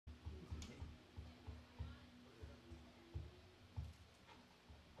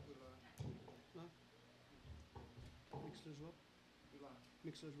as well?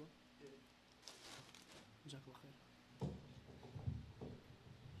 Mixer as well? Jazakallah khair.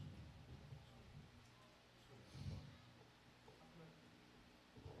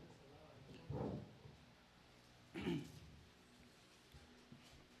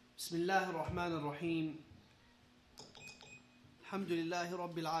 بسم الله الرحمن الرحيم الحمد لله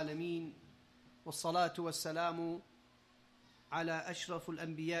رب العالمين والصلاة والسلام على أشرف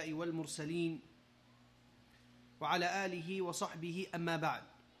الأنبياء والمرسلين وعلى آله وصحبه أما بعد.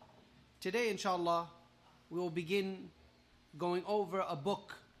 Today inshallah we will begin going over a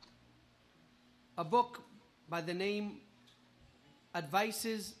book by the name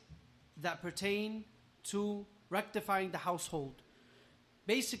Advices that Pertain to Rectifying the Household.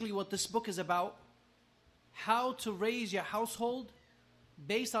 Basically what this book is about, how to raise your household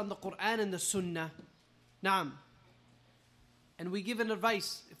based on the Quran and the Sunnah. Naam. And we give an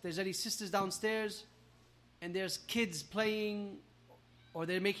advice, if there's any sisters downstairs and there's kids playing or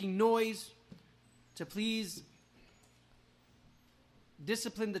they're making noise, to please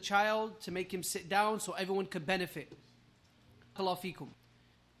discipline the child to make him sit down so everyone could benefit. Allah fikum.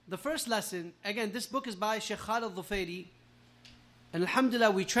 The first lesson, again this book is by Sheikh Khalid Dhufairi, and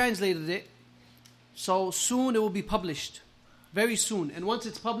alhamdulillah we translated it, so soon it will be published, very soon. And once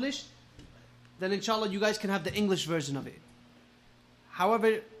it's published, then inshallah you guys can have the English version of it.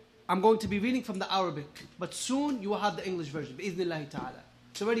 However, I'm going to be reading from the Arabic, but soon you will have the English version, bi'idhnillahi ta'ala.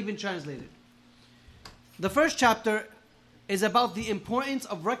 It's already been translated. The first chapter is about the importance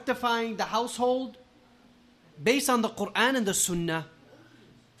of rectifying the household based on the Quran and the Sunnah.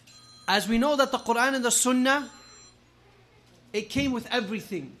 As we know that the Quran and the Sunnah, it came with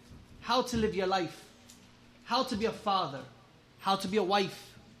everything. How to live your life, how to be a father, how to be a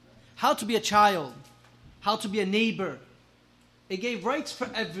wife, how to be a child, how to be a neighbor. It gave rights for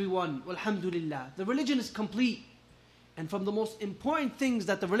everyone. Alhamdulillah. The religion is complete. And from the most important things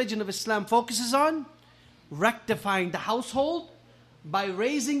that the religion of Islam focuses on, rectifying the household by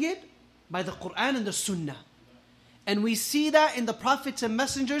raising it by the Quran and the Sunnah. And we see that in the prophets and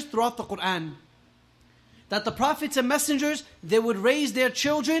messengers throughout the Quran. That the prophets and messengers, they would raise their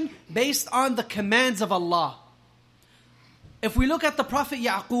children based on the commands of Allah. If we look at the Prophet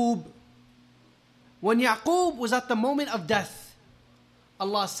Yaqub, when Yaqub was at the moment of death,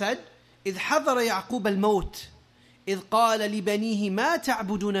 Allah said, إِذْ حَضَرَ يَعْقُوبَ الْمَوْتِ إِذْ قَالَ لِبَنِيهِ مَا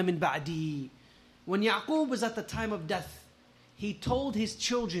تَعْبُدُونَ مِنْ بَعْدِي. When Yaqub was at the time of death, he told his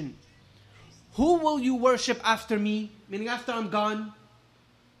children, who will you worship after me? Meaning after I'm gone.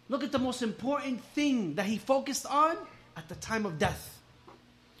 Look at the most important thing that he focused on at the time of death.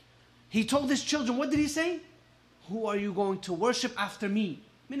 He told his children, what did he say? Who are you going to worship after me?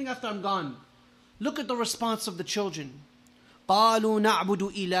 Meaning after I'm gone. Look at the response of the children. قالوا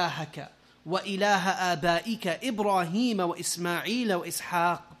نعبد إلهك وإله آبائك إبراهيم وإسماعيل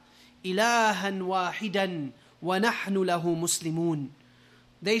وإسحاق إلها واحدا ونحن له مسلمون.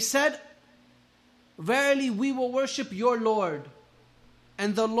 They said, verily we will worship your Lord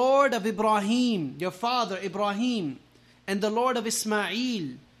and the Lord of Ibrahim, your father Ibrahim, and the Lord of Ismail,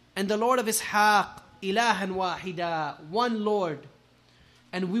 and the Lord of Ishaq, ilahan wahida, one Lord,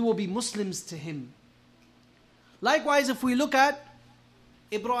 and we will be Muslims to him. Likewise, if we look at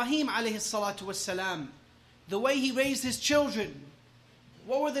Ibrahim alayhi salatu wassalam, the way he raised his children,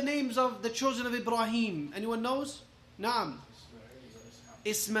 what were the names of the children of Ibrahim? Anyone knows? Naam.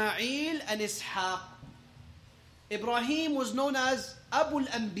 Ismail and Ishaq. Ibrahim was known as Abul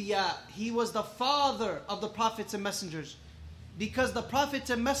Anbiya. He was the father of the prophets and messengers. Because the prophets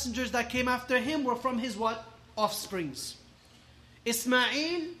and messengers that came after him were from his what? Offsprings.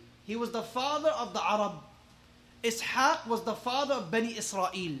 Ismail, he was the father of the Arab. Ishaq was the father of Bani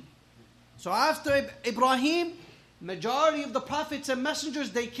Israel. So after Ibrahim, majority of the prophets and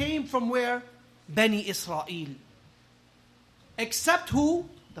messengers, they came from where? Bani Israel. Except who?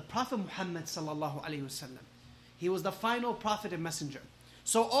 The Prophet Muhammad sallallahu alaihi wasallam. He was the final prophet and messenger.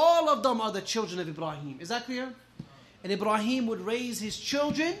 So all of them are the children of Ibrahim. Is that clear? And Ibrahim would raise his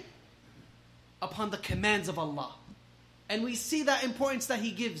children upon the commands of Allah. And we see that importance that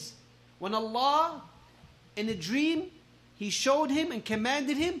he gives. When Allah, in a dream, he showed him and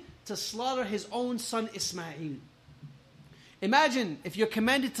commanded him to slaughter his own son Ismail. Imagine if you're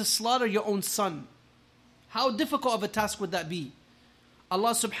commanded to slaughter your own son. How difficult of a task would that be?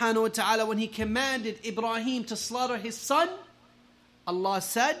 Allah subhanahu wa ta'ala, when he commanded Ibrahim to slaughter his son, Allah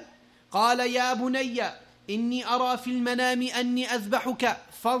said, قَالَ يَا بُنَيَّ إِنِّي أَرَى فِي الْمَنَامِ أَنِّي أَذْبَحُكَ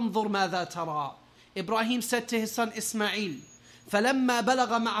فَانظُرْ مَاذَا تَرَى. Ibrahim said to his son Ismail, فَلَمَّا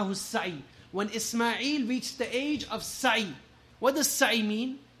بَلَغَ مَعَهُ السَّعِي. When Ismail reached the age of sa'i. What does sa'i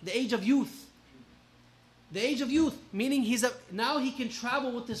mean? The age of youth. The age of youth, meaning now he can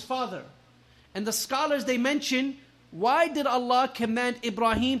travel with his father. And the scholars, they mention, why did Allah command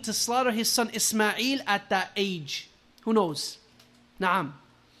Ibrahim to slaughter his son Ismail at that age? Who knows? Naam.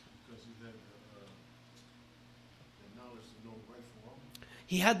 Because he had the knowledge to know right from wrong.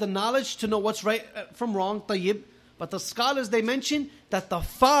 He had the knowledge to know what's right from wrong, tayyib. But the scholars, they mention that the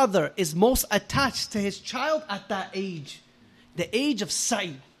father is most attached to his child at that age. The age of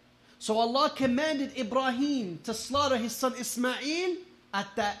Sa'i. So Allah commanded Ibrahim to slaughter his son Ismail at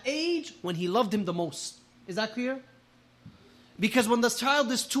that age when he loved him the most. Is that clear? Because when the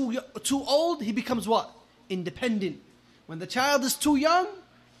child is too old, he becomes what? Independent. When the child is too young,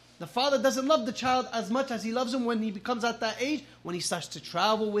 the father doesn't love the child as much as he loves him when he becomes at that age, when he starts to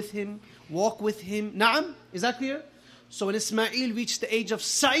travel with him, walk with him. Na'am? Is that clear? So when Ismail reached the age of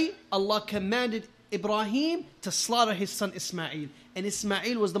Sa'i, Allah commanded Ibrahim to slaughter his son Ismail. And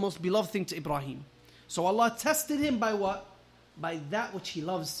Ismail was the most beloved thing to Ibrahim. So Allah tested him by what? By that which he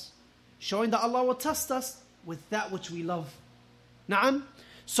loves. Showing that Allah will test us with that which we love. Na'am?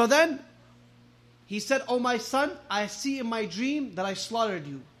 So then, he said, "O my son, I see in my dream that I slaughtered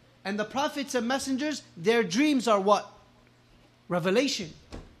you." And the prophets and messengers, their dreams are what? Revelation.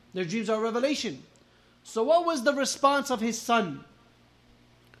 Their dreams are revelation. So what was the response of his son?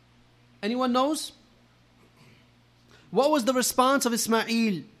 Anyone knows? What was the response of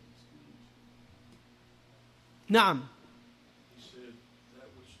Ismail? Naam. He said that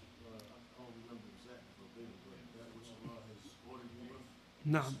which, I don't remember exactly verbatim, but that which Allah has ordered you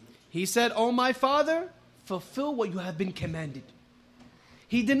with. Naam. He said, "O my father, fulfill what you have been commanded."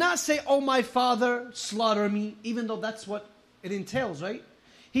 He did not say, "Oh my father, slaughter me," even though that's what it entails, right?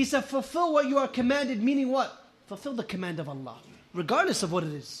 He said, "Fulfill what you are commanded," meaning what? Fulfill the command of Allah, regardless of what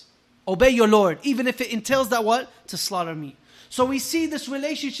it is. Obey your Lord, even if it entails that what? To slaughter me. So we see this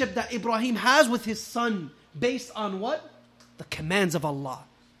relationship that Ibrahim has with his son based on what? The commands of Allah.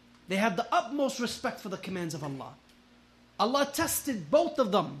 They have the utmost respect for the commands of Allah. Allah tested both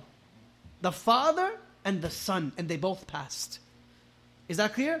of them, the father and the son, and they both passed. Is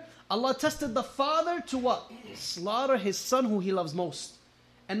that clear? Allah tested the father to what? Slaughter his son who he loves most.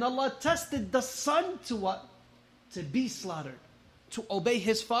 And Allah tested the son to what? To be slaughtered. To obey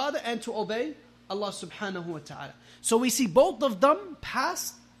his father and to obey Allah subhanahu wa ta'ala. So we see both of them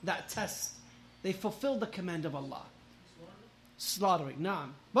passed that test. They fulfilled the command of Allah. Slaughtering,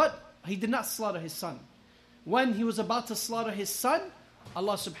 naam. But he did not slaughter his son. When he was about to slaughter his son,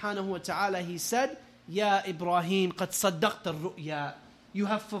 Allah subhanahu wa ta'ala, he said, "Ya Ibrahim, qad saddaqta al-ru'ya." You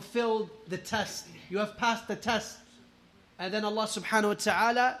have fulfilled the test. You have passed the test. And then Allah subhanahu wa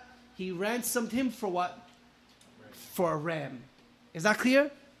ta'ala, he ransomed him for what? For a ram. Is that clear?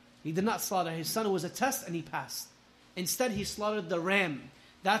 He did not slaughter his son. It was a test and he passed. Instead, he slaughtered the ram.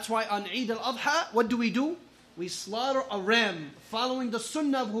 That's why on Eid al-Adha, what do? We slaughter a ram, following the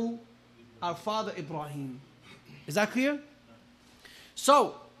sunnah of who? Our father Ibrahim. Is that clear?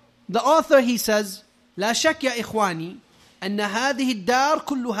 So, the author, he says, "لا شك يا إخواني أن هذه الدار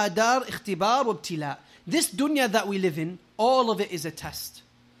كلها دار اختبار وابتلاء." This dunya that we live in, all of it is a test.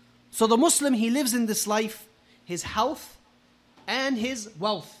 So the Muslim, he lives in this life, his health and his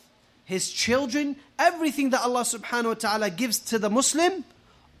wealth, his children, everything that Allah subhanahu wa ta'ala gives to the Muslim,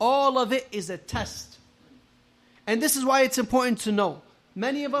 all of it is a test. And this is why it's important to know.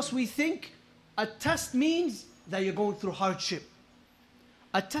 Many of us, we think a test means that you're going through hardship.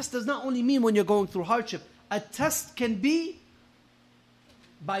 A test does not only mean when you're going through hardship. A test can be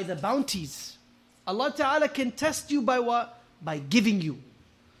by the bounties. Allah Ta'ala can test you by what? By giving you.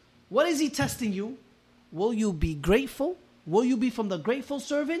 What is He testing you? Will you be grateful? Will you be from the grateful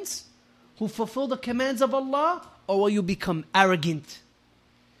servants who fulfill the commands of Allah? Or will you become arrogant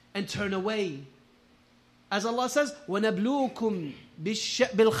and turn away? As Allah says, وَنَبْلُوكُمْ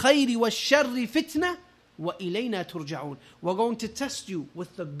بِالْخَيْرِ وَالشَّرِّ فِتْنَةً وَإِلَيْنَا تُرْجَعُونَ. We're going to test you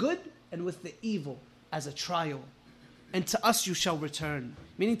with the good and with the evil as a trial. And to us you shall return.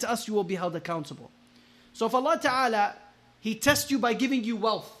 Meaning to us you will be held accountable. So if Allah Ta'ala, He tests you by giving you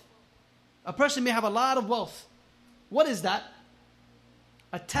wealth. A person may have a lot of wealth. What is that?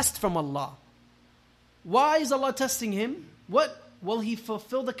 A test from Allah. Why is Allah testing him? What? Will he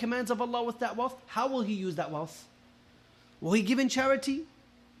fulfill the commands of Allah with that wealth? How will he use that wealth? Will he give in charity?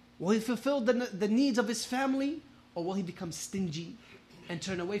 Will he fulfill the needs of his family? Or will he become stingy and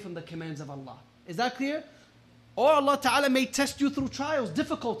turn away from the commands of Allah? Is that clear? Or Allah Ta'ala may test you through trials,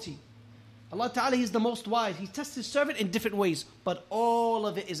 difficulty. Allah Ta'ala, He's the most wise. He tests His servant in different ways. But all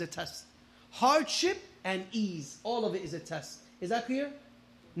of it is a test. Hardship and ease, all of it is a test. Is that clear?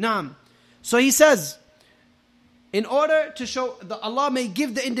 Naam. So He says, In order to show that Allah may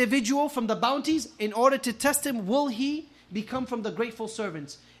give the individual from the bounties, in order to test him, will he become from the grateful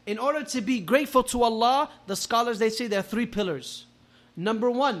servants? In order to be grateful to Allah, the scholars, they say there are 3 pillars.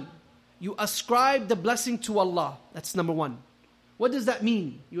 Number 1, you ascribe the blessing to Allah. That's number 1. What does that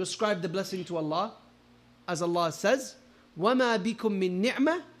mean? You ascribe the blessing to Allah. As Allah says, وَمَا بِكُم مِّن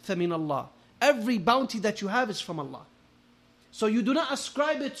نِعْمَةٍ فَمِنَ اللَّهِ. Every bounty that you have is from Allah. So you do not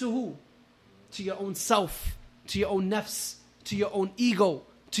ascribe it to who? To your own self, to your own nafs, to your own ego,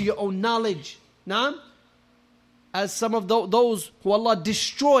 to your own knowledge. Naam? As some of those who Allah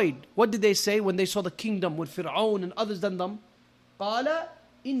destroyed, what did they say when they saw the kingdom with Fir'aun and others than them? قَالَ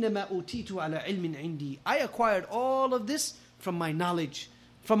إِنَّمَا أُوتِيتُ عَلَى عِلْمٍ عِنْدِي. I acquired all of this from my knowledge,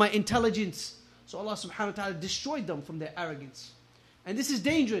 from my intelligence. So Allah subhanahu wa ta'ala destroyed them from their arrogance. And this is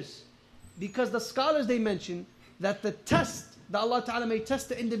dangerous, because the scholars, they mention that the test that Allah ta'ala may test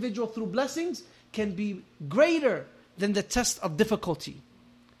the individual through blessings can be greater than the test of difficulty.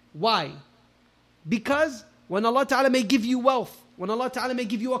 Why? Because when Allah ta'ala may give you wealth, when Allah ta'ala may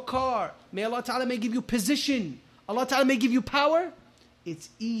give you a car, may Allah ta'ala may give you position, Allah ta'ala may give you power, it's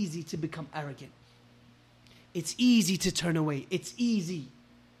easy to become arrogant. It's easy to turn away. It's easy.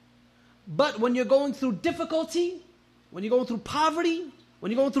 But when you're going through difficulty, when you're going through poverty,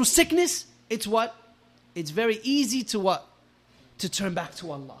 when you're going through sickness, it's what? It's very easy to what? To turn back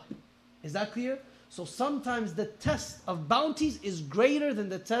to Allah. Is that clear? So sometimes the test of bounties is greater than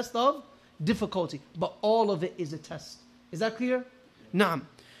the test of difficulty. But all of it is a test. Is that clear? Naam.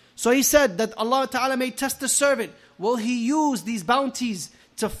 So he said that Allah Ta'ala may test the servant. Will he use these bounties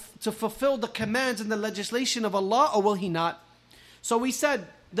to fulfill the commands and the legislation of Allah, or will he not? So we said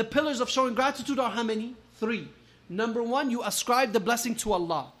the pillars of showing gratitude are how many? 3. Number 1, you ascribe the blessing to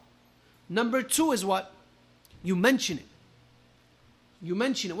Allah. Number 2 is what? You mention it. You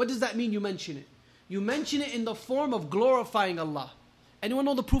mention it. What does that mean, you mention it? You mention it in the form of glorifying Allah. Anyone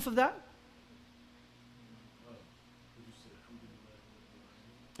know the proof of that?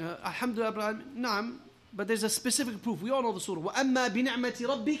 Alhamdulillah, naam. But there's a specific proof. We all know the surah. وَأَمَّا بِنِعْمَةِ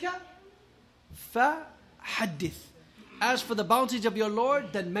رَبِّكَ فَحَدِّثْ. As for the bounties of your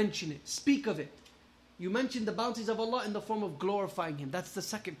Lord, then mention it. Speak of it. You mention the bounties of Allah in the form of glorifying Him. That's the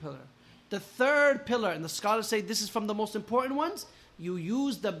second pillar. The third pillar, and the scholars say this is from the most important ones, you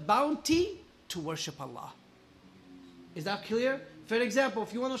use the bounty to worship Allah. Is that clear? For example,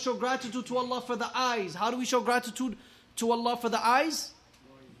 if you want to show gratitude to Allah for the eyes, how do we show gratitude to Allah for the eyes?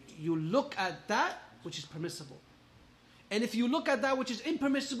 You look at that which is permissible. And if you look at that which is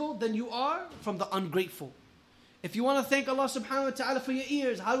impermissible, then you are from the ungrateful. If you want to thank Allah subhanahu wa ta'ala for your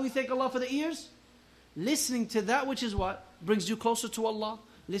ears, how do we thank Allah for the ears? Listening to that which is what? Brings you closer to Allah.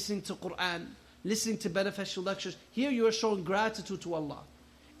 Listening to Quran. Listening to beneficial lectures. Here you are showing gratitude to Allah.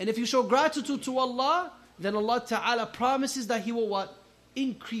 And if you show gratitude to Allah, then Allah ta'ala promises that He will what?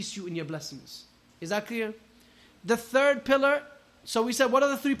 Increase you in your blessings. Is that clear? The third pillar, so we said what are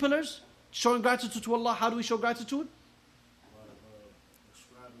the 3 pillars? Showing gratitude to Allah. How do we show gratitude?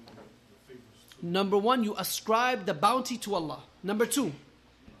 Number 1, you ascribe the bounty to Allah. Number 2,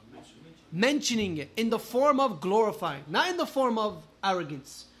 mentioning it in the form of glorifying, not in the form of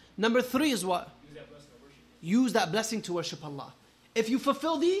arrogance. Number 3 is what? Use that blessing to worship Allah. If you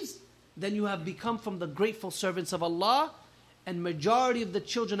fulfill these, then you have become from the grateful servants of Allah, and majority of the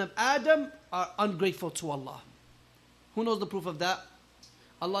children of Adam are ungrateful to Allah. Who knows the proof of that?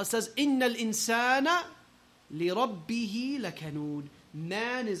 Allah says, إِنَّ الْإِنسَانَ لِرَبِّهِ لَكَنُودٌ.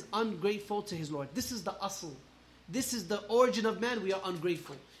 Man is ungrateful to his Lord. This is the asl. This is the origin of man. We are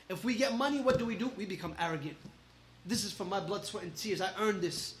ungrateful. If we get money, what do? We become arrogant. This is from my blood, sweat and tears. I earned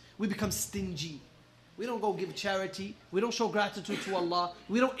this. We become stingy. We don't go give charity. We don't show gratitude to Allah.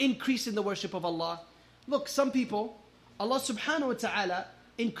 We don't increase in the worship of Allah. Look, some people, Allah subhanahu wa ta'ala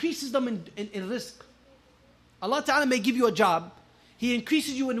increases them in rizq. Allah ta'ala may give you a job. He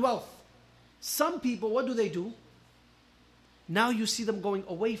increases you in wealth. Some people, what do? Now you see them going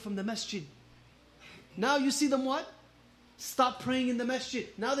away from the masjid. Now you see them what? Stop praying in the masjid.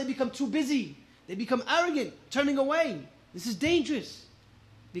 Now they become too busy. They become arrogant, turning away. This is dangerous.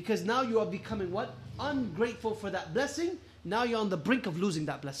 Because now you are becoming what? Ungrateful for that blessing. Now you're on the brink of losing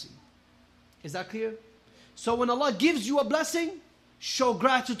that blessing. Is that clear? So when Allah gives you a blessing, show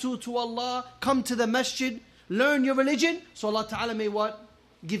gratitude to Allah. Come to the masjid. Learn your religion. So Allah Ta'ala may what?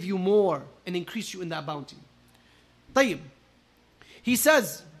 Give you more and increase you in that bounty. طيب. He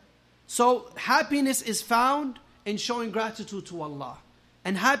says, so happiness is found in showing gratitude to Allah.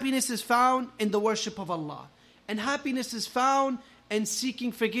 And happiness is found in the worship of Allah. And happiness is found in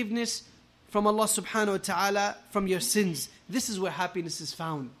seeking forgiveness from Allah subhanahu wa ta'ala from your sins. This is where happiness is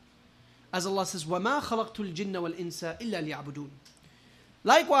found. As Allah says, وَمَا خَلَقْتُ الْجِنَّ وَالْإِنسَ إِلَّا لِيَعْبُدُونَ.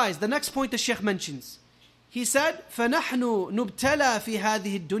 Likewise, the next point the Shaykh mentions. He said, فَنَحْنُ نُبْتَلَى فِي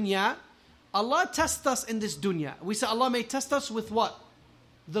هَذِهِ الدُّنْيَا. Allah tests us in this dunya. We say Allah may test us with what?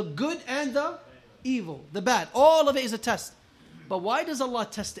 The good and the evil, the bad. All of it is a test. But why does Allah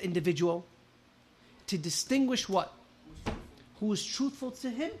test the individual? To distinguish what? Who is truthful to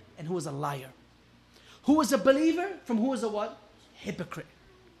Him and who is a liar. Who is a believer from who is a what? Hypocrite.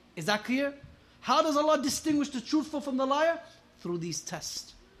 Is that clear? How does Allah distinguish the truthful from the liar? Through these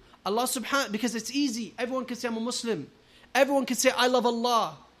tests. Allah subhanahu, because it's easy. Everyone can say I'm a Muslim. Everyone can say I love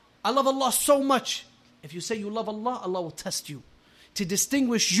Allah. I love Allah so much. If you say you love Allah, Allah will test you. To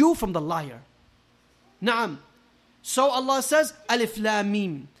distinguish you from the liar. Naam. So Allah says, Alif Lam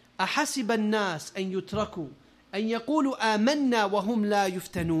Mim. أحسب الناس أن يتركوا أن يقولوا آمنا وهم لا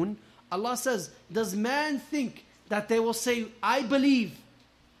يفتنون. Allah says, does man think that they will say, I believe,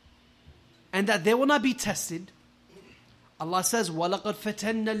 and that they will not be tested? Allah says, وَلَقَدْ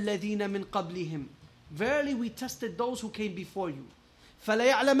فَتَنَّ الَّذِينَ مِنْ قَبْلِهِمْ. Verily we tested those who came before you.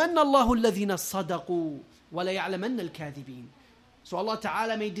 فَلَيَعْلَمَنَّ اللَّهُ الَّذِينَ صَدَقُوا وَلَيَعْلَمَنَّ الْكَاذِبِينَ. So Allah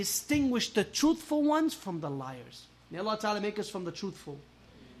Ta'ala may distinguish the truthful ones from the liars. May Allah Ta'ala make us from the truthful.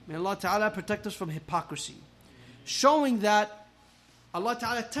 May Allah Ta'ala protect us from hypocrisy. Showing that Allah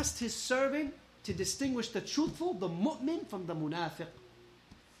Ta'ala tests His servant to distinguish the truthful, the mu'min from the munafiq.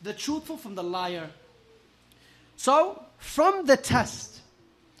 The truthful from the liar. So, from the test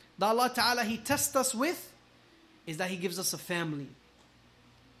that Allah Ta'ala He tests us with, is that He gives us a family.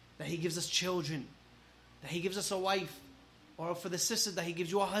 That He gives us children. That He gives us a wife. Or for the sisters, that He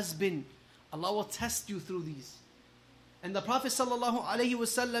gives you a husband. Allah will test you through these. And the Prophet sallallahu alaihi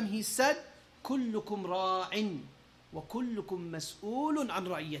wasallam, he said, كُلُّكُمْ رَاعٍ وَكُلُّكُمْ مَسْئُولٌ عَنْ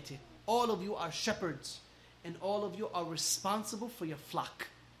رَعِيَّتِهِ. All of you are shepherds, and all of you are responsible for your flock.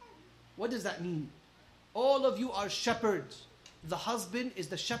 What does that mean? All of you are shepherds. The husband is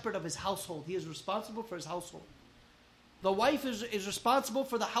the shepherd of his household. He is responsible for his household. The wife is responsible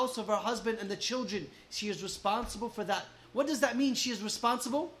for the house of her husband and the children. She is responsible for that. What does that mean, she is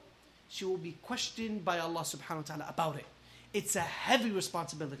responsible? She will be questioned by Allah subhanahu wa ta'ala about it. It's a heavy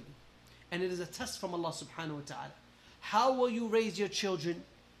responsibility. And it is a test from Allah subhanahu wa ta'ala. How will you raise your children?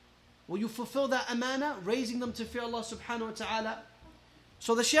 Will you fulfill that amana, raising them to fear Allah subhanahu wa ta'ala?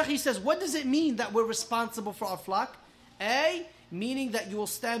 So the Shaykh, he says, what does it mean that we're responsible for our flock? A, meaning that you will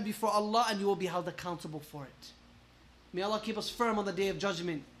stand before Allah and you will be held accountable for it. May Allah keep us firm on the Day of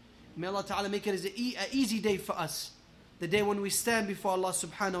Judgment. May Allah ta'ala make it an easy day for us. The day when we stand before Allah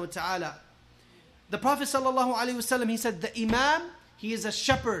subhanahu wa ta'ala. The Prophet sallallahu alaihi wasallam, he said, the Imam, he is a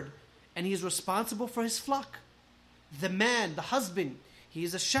shepherd and he is responsible for his flock. The man, the husband, he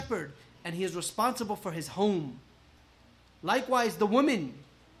is a shepherd and he is responsible for his home. Likewise, the woman,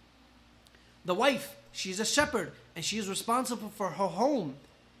 the wife, she is a shepherd and she is responsible for her home.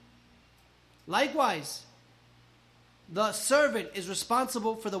 Likewise, the servant is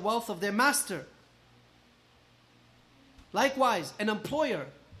responsible for the wealth of their master. Likewise, an employer,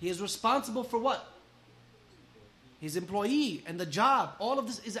 he is responsible for what? His employee and the job. All of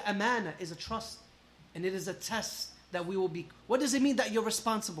this is an amana, is a trust. And it is a test that we will be. What does it mean that you're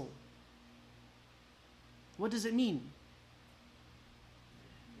responsible? What does it mean?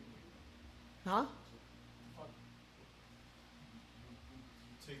 Huh?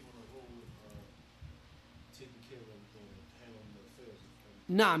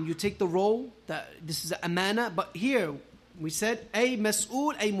 Naam, you take the role that this is an amana, but here we said a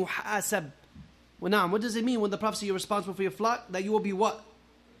mas'ul, a muhasab. Well, naam, what does it mean when the Prophet says you're responsible for your flock? That you will be what?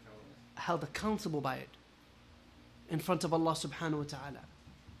 Held accountable by it in front of Allah subhanahu wa ta'ala.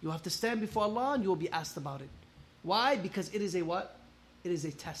 You have to stand before Allah and you will be asked about it. Why? Because it is a what? It is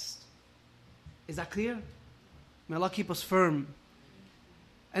a test. Is that clear? May Allah keep us firm.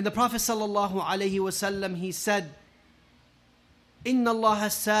 And the Prophet sallallahu alaihi wasallam, he said, إن الله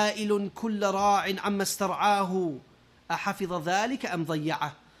سائل كل راع عما استرعاه أحفظ ذلك أم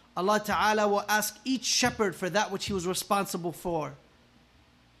ضيعه. Allah Ta'ala will ask each shepherd for that which he was responsible for.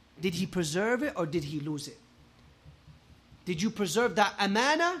 Did he preserve it or did he lose it? Did you preserve that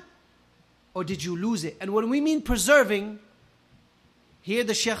amana or did you lose it? And when we mean preserving, here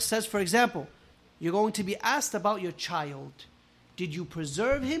the Shaykh says, for example, you're going to be asked about your child. Did you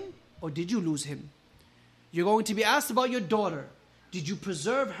preserve him or did you lose him? You're going to be asked about your daughter. Did you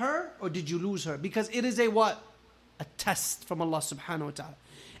preserve her or did you lose her? Because it is a what? A test from Allah subhanahu wa ta'ala.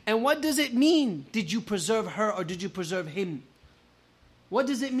 And what does it mean? Did you preserve her or did you preserve him? What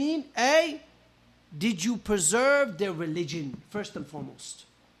does it mean? A, did you preserve their religion first and foremost?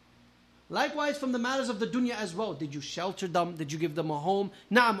 Likewise from the matters of the dunya as well. Did you shelter them? Did you give them a home?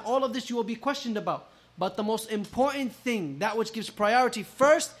 Naam, all of this you will be questioned about. But the most important thing, that which gives priority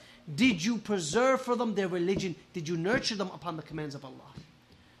first, did you preserve for them their religion? Did you nurture them upon the commands of Allah?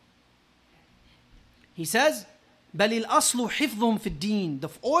 He says, بَلِ الْأَصْلُ حِفْظُهُمْ فِي الدِّينِ. The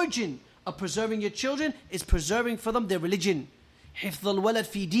origin of preserving your children is preserving for them their religion. حِفْظَ الْوَلَدْ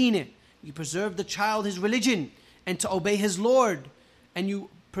فِي دِينِهِ. You preserve the child his religion and to obey his Lord. And you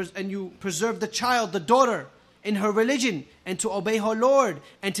preserve the child, the daughter, in her religion and to obey her Lord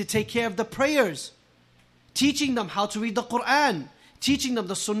and to take care of the prayers. Teaching them how to read the Quran. Teaching them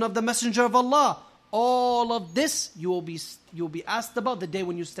the sunnah of the Messenger of Allah. All of this you will be asked about the day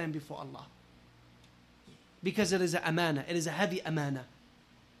when you stand before Allah. Because it is an amana. It is a heavy amana.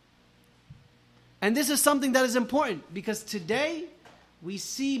 And this is something that is important. Because today, we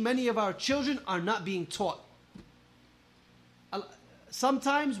see many of our children are not being taught.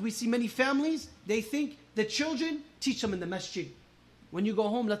 Sometimes we see many families, they think the children, teach them in the masjid. When you go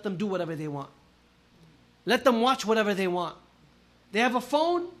home, let them do whatever they want. Let them watch whatever they want. They have a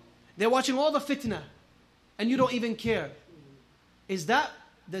phone, they're watching all the fitna. And you don't even care. Does that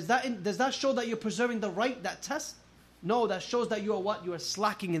show that you're preserving the right, that test? No, that shows that you are what? You are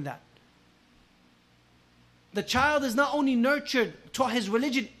slacking in that. The child is not only nurtured, taught his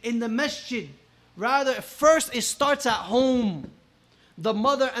religion in the masjid. Rather, first it starts at home. The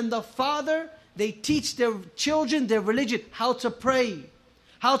mother and the father, they teach their children their religion. How to pray.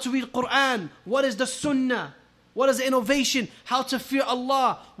 How to read Quran. What is the sunnah? What is the innovation? How to fear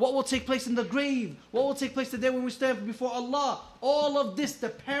Allah. What will take place in the grave. What will take place the day when we stand before Allah. All of this, the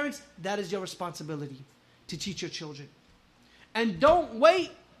parents, that is your responsibility. To teach your children. And don't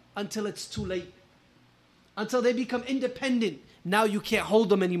wait until it's too late. Until they become independent. Now you can't hold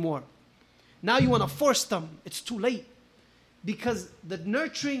them anymore. Now you want to force them. It's too late. Because the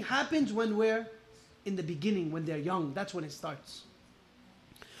nurturing happens when we're in the beginning, when they're young. That's when it starts.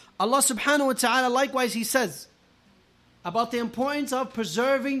 Allah subhanahu wa ta'ala, likewise, He says about the importance of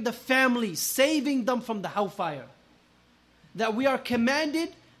preserving the family, saving them from the hellfire. That we are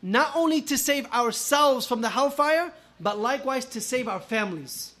commanded not only to save ourselves from the hellfire, but likewise to save our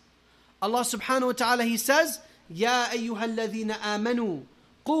families. Allah subhanahu wa ta'ala, He says, يَا أَيُّهَا الَّذِينَ آمَنُوا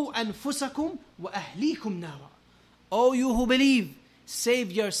قُوا أَنفُسَكُمْ وَأَهْلِيكُمْ نَارًا. O you who believe, save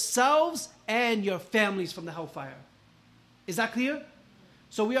yourselves and your families from the hellfire. Is that clear?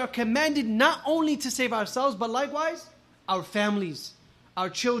 So we are commanded not only to save ourselves, but likewise, our families, our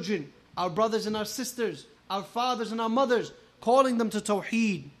children, our brothers and our sisters, our fathers and our mothers, calling them to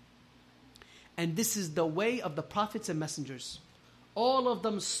Tawheed. And this is the way of the prophets and messengers. All of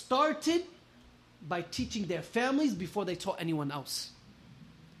them started by teaching their families before they taught anyone else.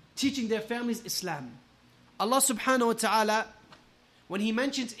 Teaching their families Islam. Allah subhanahu wa ta'ala, when He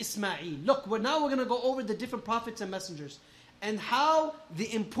mentions Ismail, look, we're going to go over the different prophets and messengers and how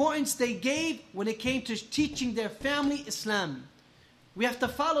the importance they gave when it came to teaching their family Islam. We have to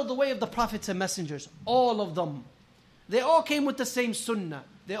follow the way of the prophets and messengers, all of them. They all came with the same sunnah.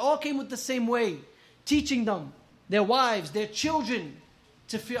 They all came with the same way, teaching them, their wives, their children,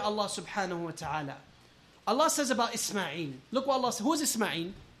 to fear Allah subhanahu wa ta'ala. Allah says about Ismail. Look what Allah says. Who is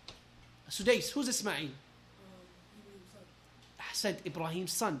Ismail? Sudais, who's Ismail? Said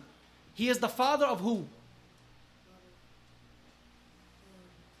Ibrahim's son. He is the father of who?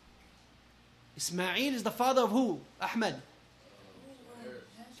 Ismail is the father of who? Ahmed.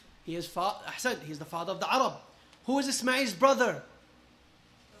 He is he's the father of the Arab. Who is Ismail's brother?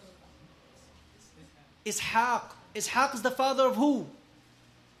 Ishaq. Ishaq is the father of who?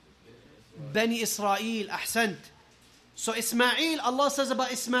 Bani Israel. Ahsant. So Ismail, Allah says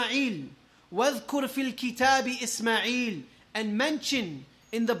about Ismail, وَاذْكُرْ فِي الْكِتَابِ إِسْمَاعِيل. And mention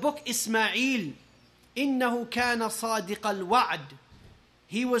in the book Ismail, إِنَّهُ كَانَ صَادِقَ الْوَعْدِ.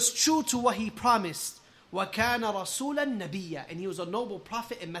 He was true to what he promised. وَكَانَ رَسُولًا نَبِيًّا. And he was a noble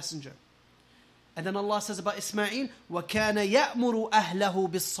prophet and messenger. And then Allah says about Ismail, وَكَانَ يَأْمُرُ أَهْلَهُ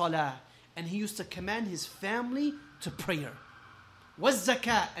بِالصَّلَاةِ. And he used to command his family to prayer.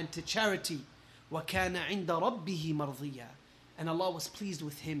 وَالزَّكَاةِ. And to charity. وَكَانَ عِنْدَ رَبِّهِ مَرْضِيًّا. And Allah was pleased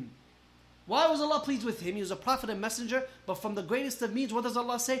with him. Why was Allah pleased with him? He was a prophet and messenger, but from the greatest of means, what does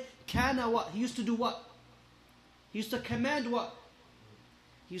Allah say? Kana what? He used to do what? He used to command what?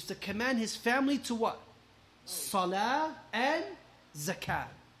 He used to command his family to what? Salah and zakah.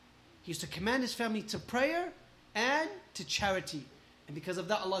 He used to command his family to prayer and to charity. And because of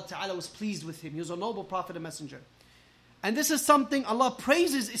that, Allah Ta'ala was pleased with him. He was a noble prophet and messenger. And this is something Allah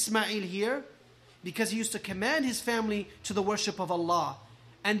praises Ismail here, because he used to command his family to the worship of Allah.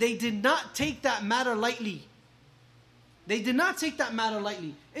 And they did not take that matter lightly. They did not take that matter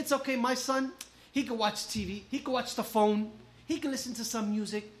lightly. It's okay, my son, he can watch TV, he can watch the phone, he can listen to some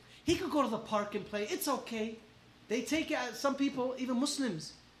music, he can go to the park and play. It's okay. They take it as, some people, even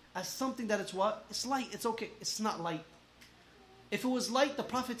Muslims, as something that it's what? It's light, it's okay. It's not light. If it was light, the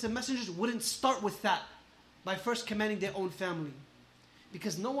prophets and messengers wouldn't start with that by first commanding their own family.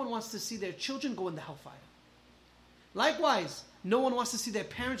 Because no one wants to see their children go in the hellfire. Likewise, no one wants to see their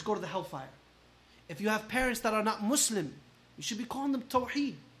parents go to the hellfire. If you have parents that are not Muslim, you should be calling them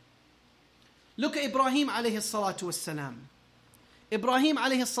Tawheed. Look at Ibrahim alayhi salatu wassalam. Ibrahim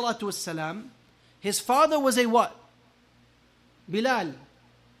alayhi salatu wassalam, his father was a what? Bilal.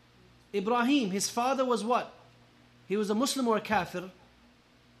 Ibrahim, his father was what? He was a Muslim or a kafir?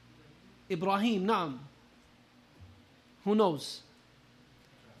 Ibrahim, naam. Who knows?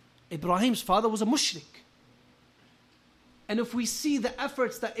 Ibrahim's father was a mushrik. And if we see the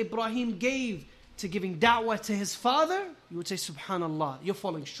efforts that Ibrahim gave to giving da'wah to his father, you would say, subhanallah, you're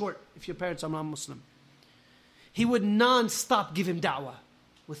falling short if your parents are not Muslim. He would non-stop give him da'wah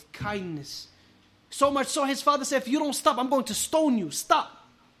with kindness. So much so his father said, if you don't stop, I'm going to stone you. Stop.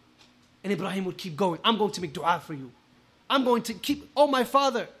 And Ibrahim would keep going. I'm going to make dua for you. I'm going to keep, oh my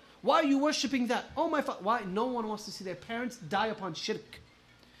father, why are you worshipping that? Oh my father, why? No one wants to see their parents die upon shirk.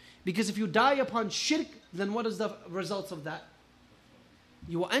 Because if you die upon shirk, then what is the results of that?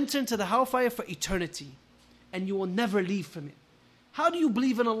 You will enter into the hellfire for eternity. And you will never leave from it. How do you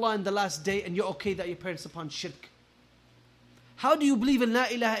believe in Allah in the last day and you're okay that your parents are upon shirk? How do you believe in La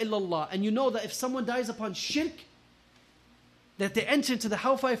ilaha illallah and you know that if someone dies upon shirk, that they enter into the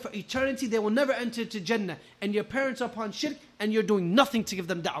hellfire for eternity, they will never enter into Jannah, and your parents are upon shirk and you're doing nothing to give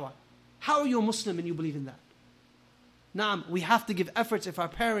them da'wah? How are you a Muslim and you believe in that? Naam, we have to give efforts. If our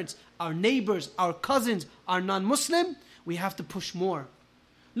parents, our neighbors, our cousins are non-Muslim, we have to push more.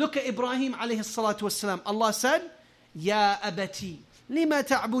 Look at Ibrahim alayhi salatu wasalam. Allah said, Ya abati, lima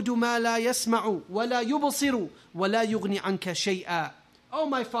ta'budu ma la yasma'u, wa la yubsiru, wa la yughni anka shay'a. Oh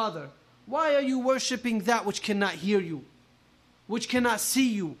my father, why are you worshipping that which cannot hear you, which cannot see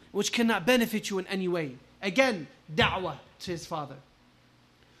you, which cannot benefit you in any way? Again, da'wah to his father.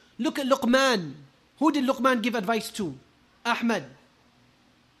 Look at Luqman. Who did Luqman give advice to? Ahmad.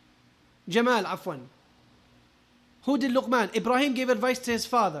 Jamal, afwan. Who did Luqman? Ibrahim gave advice to his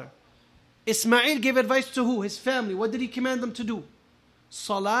father. Ismail gave advice to who? His family. What did he command them to do?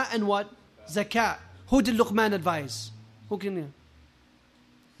 Salah and what? Zakah. Who did Luqman advise? Who can you?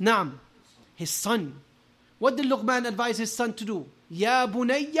 Naam. His son. What did Luqman advise his son to do? Ya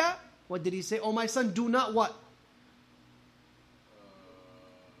bunayya. What did he say? Oh my son, do not what?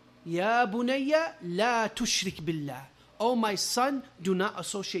 Ya bunayya la tushrik billah. Oh my son, do not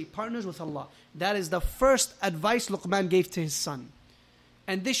associate partners with Allah. That is the first advice Luqman gave to his son.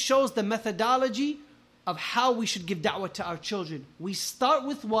 And this shows the methodology of how we should give da'wah to our children. We start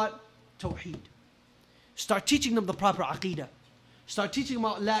with what? Tawheed. Start teaching them the proper aqeedah. Start teaching them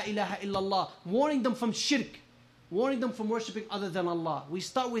about La ilaha illallah. Warning them from shirk. Warning them from worshipping other than Allah. We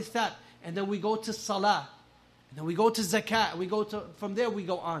start with that. And then we go to salah. And then we go to zakah. From there we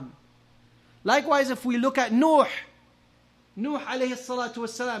go on. Likewise, if we look at Nuh alayhi salatu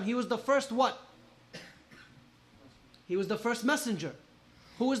wasalam, he was the first what? He was the first messenger.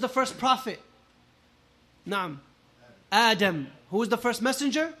 Who was the first prophet? Naam. Adam. Who was the first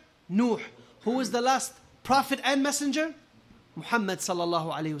messenger? Nuh. Who was the last prophet and messenger? Muhammad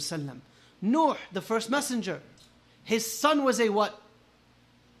sallallahu alayhi wasallam. Nuh, the first messenger. His son was a what?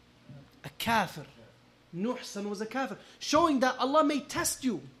 A kafir. Nuh's son was a kafir. Showing that Allah may test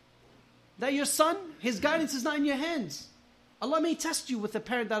you. That your son, his guidance is not in your hands. Allah may test you with a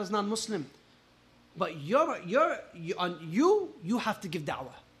parent that is non-Muslim. But you have to give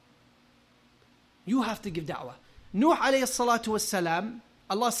da'wah. You have to give da'wah. Nuh alayhi salatu wassalam,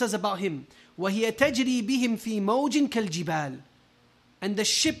 Allah says about him, وَهِيَ تَجْرِي بِهِمْ فِي مَوْجٍ كَالْجِبَالِ. And the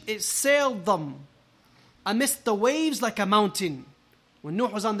ship, it sailed them amidst the waves like a mountain. When Nuh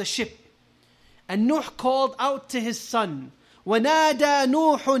was on the ship. And Nuh called out to his son, وَنَادَى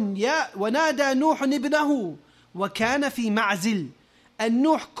نُوحٌ ابْنَهُ وَكَانَ فِي مَعْزِلٍ. And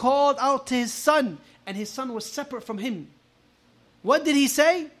Nuh called out to his son, and his son was separate from him. What did he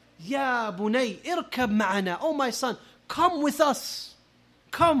say? Ya bunay, irkab ma'ana. Oh my son, come with us.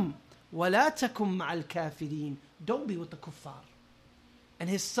 Come. وَلَا تَكُمْ مَعَ الْكَافِرِينَ. Don't be with the kuffar. And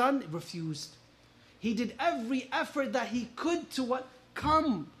his son refused. He did every effort that he could to what?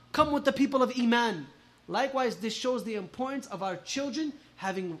 Come with the people of Iman. Likewise, this shows the importance of our children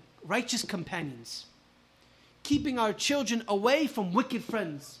having righteous companions. Keeping our children away from wicked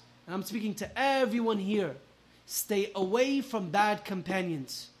friends. And I'm speaking to everyone here. Stay away from bad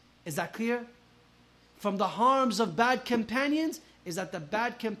companions. Is that clear? from the harms of bad companions is that the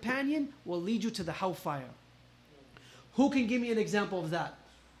bad companion will lead you to the hellfire. Who can give me an example of that?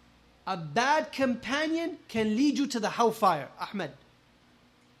 A bad companion can lead you to the hellfire. Ahmed.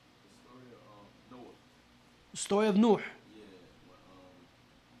 The story of Noah. Story of Nuh. Yeah,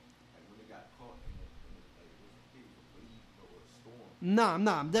 when they got caught in a storm.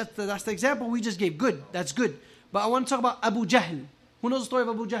 Naam. That's the example we just gave. Good. That's good. But I want to talk about Abu Jahl. Who knows the story of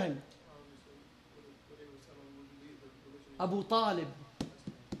Abu Jahl? Abu Talib.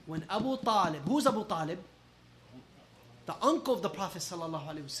 When Abu Talib, who's Abu Talib? The uncle of the Prophet sallallahu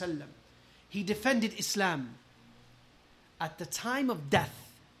alaihi wasallam. He defended Islam. At the time of death,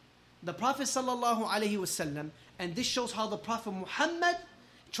 the Prophet sallallahu alaihi wasallam, and this shows how the Prophet Muhammad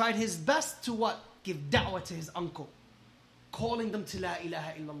tried his best to what? Give da'wah to his uncle, calling them to la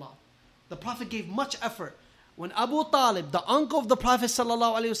ilaha illallah. The Prophet gave much effort. When Abu Talib, the uncle of the Prophet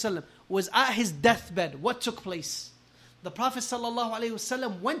sallallahu alaihi wasallam, was at his deathbed, what took place? The Prophet sallallahu alaihi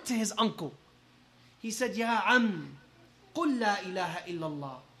wasallam went to his uncle. He said, Ya Am, قل لا إله إلا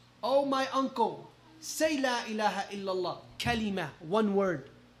الله. Oh my uncle, say la ilaha illallah. Kalima, one word,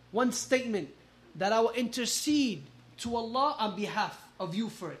 one statement, that I will intercede to Allah on behalf of you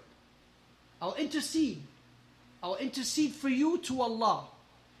for it. I'll intercede for you to Allah.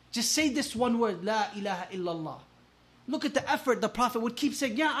 Just say this one word, la ilaha illallah. Look at the effort the Prophet would keep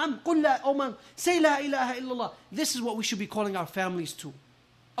saying, Ya Am, قل لا, oh man, say la ilaha illallah. This is what we should be calling our families to.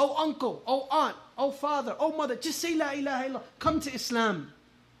 Oh uncle, oh aunt, oh father, oh mother, just say la ilaha illallah. Come to Islam.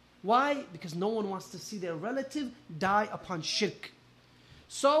 Why? Because no one wants to see their relative die upon shirk.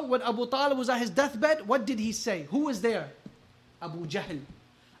 So when Abu Talib was at his deathbed, what did he say? Who was there? Abu Jahl.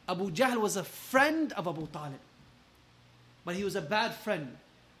 Abu Jahl was a friend of Abu Talib. But he was a bad friend.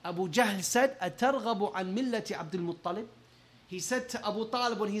 Abu Jahl said, أَتَرْغَبُ عَنْ مِلَّةِ عَبْدِ الْمُطَّلِبِ. He said to Abu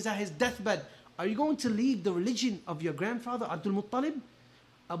Talib when he's at his deathbed, are you going to leave the religion of your grandfather, Abdul Muttalib?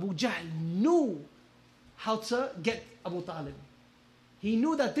 Abu Jahl knew how to get Abu Talib. He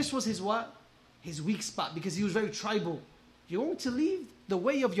knew that this was his what? His weak spot, because he was very tribal. You're going to leave the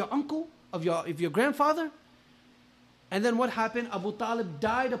way of your uncle, of your grandfather? And then what happened? Abu Talib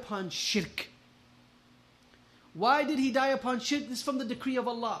died upon shirk. Why did he die upon shirk? This is from the decree of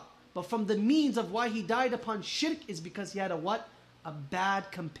Allah. But from the means of why he died upon shirk is because he had a what? A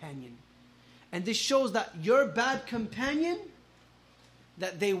bad companion. And this shows that your bad companion,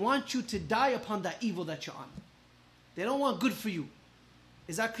 that they want you to die upon that evil that you're on. They don't want good for you.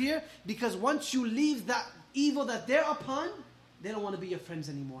 Is that clear? Because once you leave that evil that they're upon, they don't want to be your friends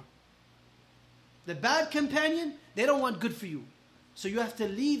anymore. The bad companion, they don't want good for you. So you have to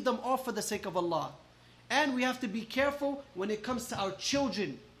leave them off for the sake of Allah. And we have to be careful when it comes to our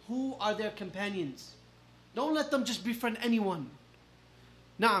children. Who are their companions? Don't let them just befriend anyone.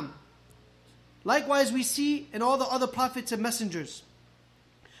 Naam. Likewise, we see in all the other prophets and messengers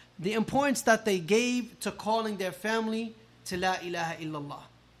the importance that they gave to calling their family to la ilaha illallah.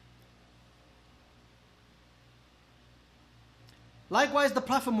 Likewise, the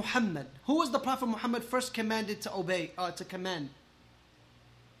Prophet Muhammad. Who was the Prophet Muhammad first commanded to obey, to command?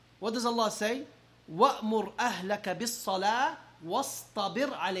 What does Allah say? وَأْمُرْ أَهْلَكَ بِالصَّلَاةِ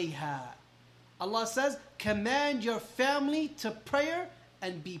وَاصْطَبِرْ عَلَيْهَا. Allah says, command your family to prayer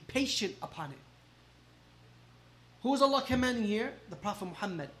and be patient upon it. Who is Allah commanding here? The Prophet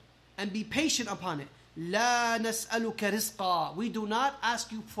Muhammad. And be patient upon it. لَا نَسْأَلُكَ رِزْقًا. We do not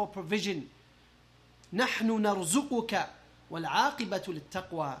ask you for provision. نَحْنُ نَرْزُقُكَ وَالْعَاقِبَةُ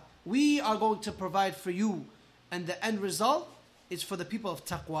لِلتَّقْوَى. We are going to provide for you. And the end result is for the people of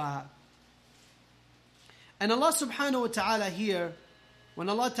taqwa. And Allah subhanahu wa ta'ala here, when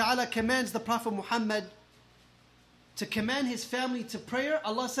Allah ta'ala commands the Prophet Muhammad to command his family to prayer,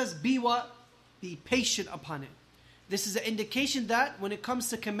 Allah says, be what? Be patient upon it. This is an indication that when it comes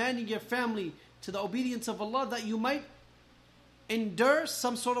to commanding your family to the obedience of Allah, that you might endure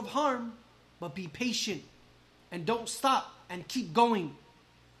some sort of harm, but be patient and don't stop and keep going.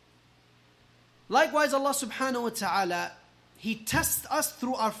 Likewise, Allah subhanahu wa ta'ala, He tests us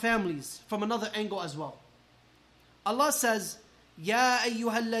through our families from another angle as well. Allah says, يَا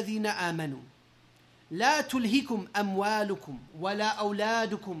أَيُّهَا الَّذِينَ آمَنُوا لَا تُلْهِكُمْ أَمْوَالُكُمْ وَلَا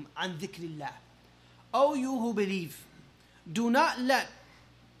أَوْلَادُكُمْ عَنْ ذِكْرِ اللَّهِ. O you who believe, do not let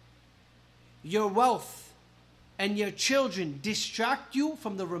your wealth and your children distract you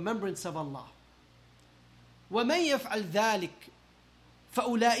from the remembrance of Allah. وَمَنْ يَفْعَلْ ذَلِكَ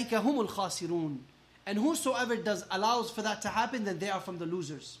فَأُولَٰئِكَ هُمُ الْخَاسِرُونَ. And whosoever allows for that to happen, then they are from the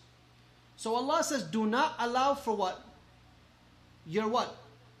losers. So Allah says, do not allow for what? Your what?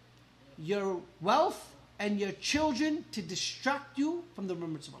 Your wealth and your children to distract you from the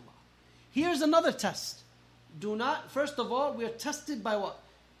remembrance of Allah. Here's another test. Do not, first of all, we are tested by what?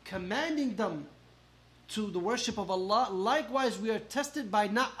 Commanding them to the worship of Allah. Likewise, we are tested by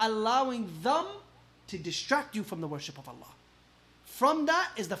not allowing them to distract you from the worship of Allah. From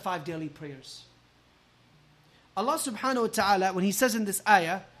that is the 5 daily prayers. Allah subhanahu wa ta'ala, when He says in this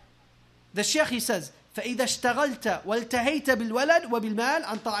ayah, the Shaykh, he says, فَإِذَا اشْتَغَلْتَ وَالْتَهَيْتَ بِالْوَلَدْ وَبِالْمَالِ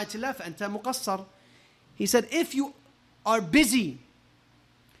عَنْ طَاعَةِ اللَّهِ فَأَنْتَ مُقَصَّرٌ. He said, if you are busy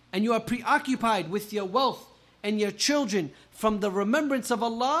and you are preoccupied with your wealth and your children from the remembrance of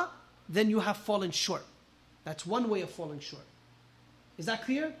Allah, then you have fallen short. That's one way of falling short. Is that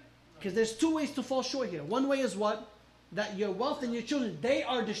clear? Because there's 2 ways to fall short here. One way is what? That your wealth and your children, they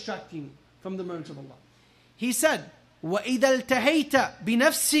are distracting you from the remembrance of Allah. He said, وَإِذَا الْتَهَيْتَ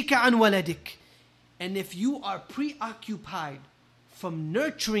بِنَفْسِكَ عَنْ وَلَدِكَ. And if you are preoccupied from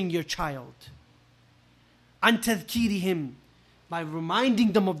nurturing your child, عَنْ تَذْكِيرِهِمْ, by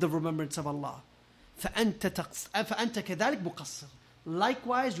reminding them of the remembrance of Allah, فَأَنْتَ كَذَلِكَ مُقَصِّرٌ.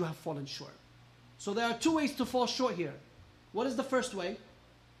 Likewise, you have fallen short. So there are 2 ways to fall short here. What is the first way?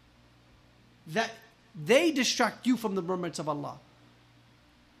 That they distract you from the remembrance of Allah.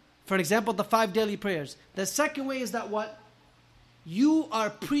 For example, the 5 daily prayers. The second way is that what? You are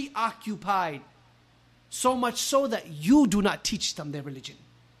preoccupied, so much so that you do not teach them their religion.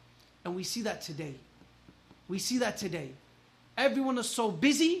 And we see that today. We see that today. Everyone is so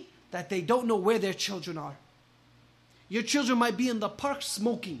busy that they don't know where their children are. Your children might be in the park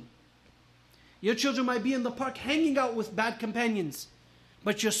smoking. Your children might be in the park hanging out with bad companions.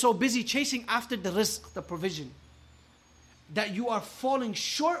 But you're so busy chasing after the rizq, the provision, that you are falling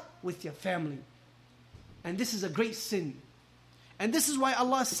short with your family. And this is a great sin. And this is why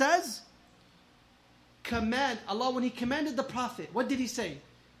Allah says, Allah, when He commanded the Prophet, what did He say?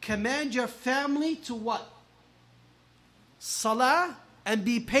 Command your family to what? Salah, and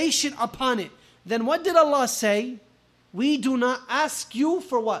be patient upon it. Then what did Allah say? We do not ask you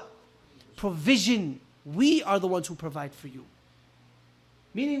for what? Provision. We are the ones who provide for you.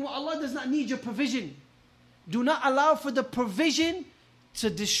 Meaning, Allah does not need your provision. Do not allow for the provision to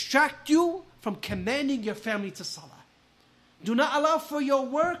distract you from commanding your family to salah. Do not allow for your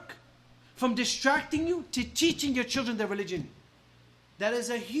work from distracting you to teaching your children their religion. That is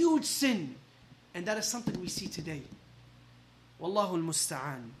a huge sin. And that is something we see today. Wallahu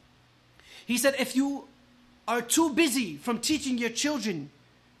al-musta'an. He said, if you are too busy from teaching your children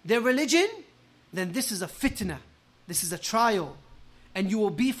their religion, then this is a fitna. This is a trial. And you will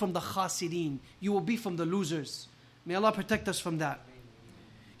be from the khasirin. You will be from the losers. May Allah protect us from that.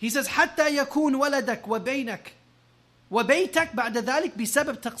 He says, حتى يكون ولدك وبينك وبيتك بعد ذلك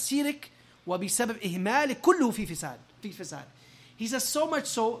بسبب تقصيرك وبسبب إهمالك كله في فساد. He says, so much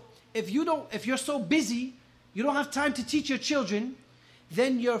so, if you're so busy, you don't have time to teach your children,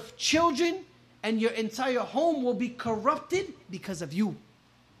 then your children and your entire home will be corrupted because of you.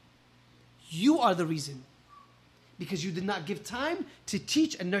 You are the reason. Because you did not give time to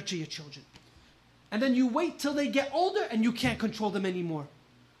teach and nurture your children. And then you wait till they get older and you can't control them anymore.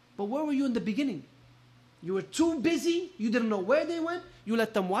 But where were you in the beginning? You were too busy. You didn't know where they went. You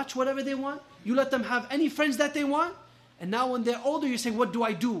let them watch whatever they want. You let them have any friends that they want. And now when they're older, you're saying, what do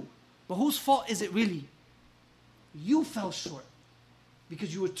I do? But whose fault is it really? You fell short.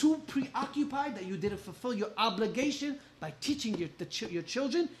 Because you were too preoccupied that you didn't fulfill your obligation by teaching your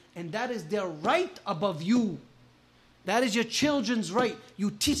children. And that is their right above you. That is your children's right. You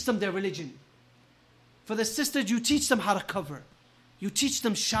teach them their religion. For the sisters, you teach them how to cover. You teach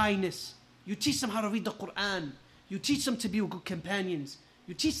them shyness. You teach them how to read the Quran. You teach them to be good companions.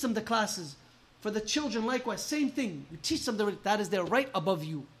 You teach them the classes. For the children, likewise, same thing. You teach them that is their right above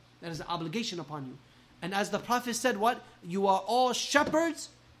you. That is an obligation upon you. And as the Prophet said, what? You are all shepherds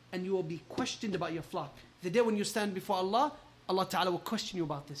and you will be questioned about your flock. The day when you stand before Allah, Allah Ta'ala will question you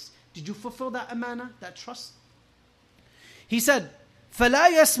about this. Did you fulfill that amana, that trust? He said, فَلَا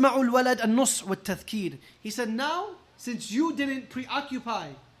يَسْمَعُ الْوَلَدَ النُّصْحِ وَالتَّذْكِيرِ. He said, now, since you didn't preoccupy,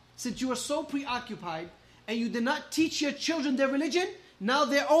 since you were so preoccupied, and you did not teach your children their religion, now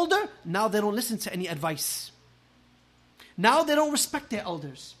they're older, now they don't listen to any advice. Now they don't respect their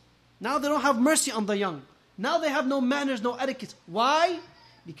elders. Now they don't have mercy on the young. Now they have no manners, no etiquette. Why?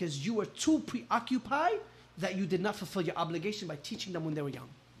 Because you were too preoccupied that you did not fulfill your obligation by teaching them when they were young.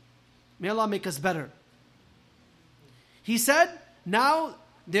 May Allah make us better. He said, now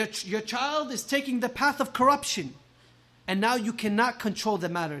your child is taking the path of corruption. And now you cannot control the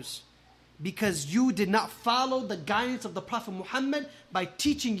matters. Because you did not follow the guidance of the Prophet Muhammad by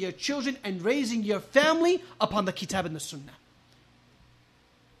teaching your children and raising your family upon the Kitab and the Sunnah.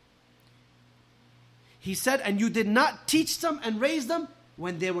 He said, and you did not teach them and raise them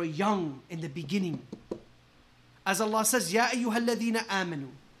when they were young in the beginning. As Allah says, يَا أَيُّهَا الَّذِينَ آمَنُوا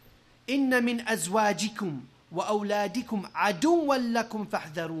إِنَّ مِنْ أَزْوَاجِكُمْ وَأَوْلَادِكُمْ عَدُوًّا لَكُمْ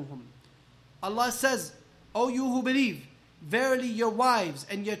فَاحْذَرُوهُم. Allah says, O you who believe, verily your wives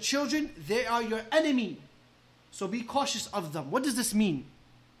and your children, they are your enemy. So be cautious of them. What does this mean?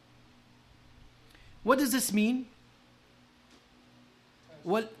 What does this mean?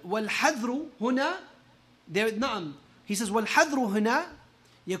 وَالْحَذْرُ هُنَا نعم. He says, وَالْحَذْرُ هُنَا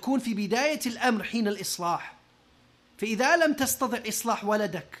يكون في بداية الأمر حين الإصلاح. فإذا لم تستطع إصلاح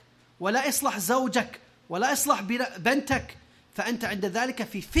ولدك ولا إصلاح زوجك ولا إصلاح بنتك فأنت عند ذلك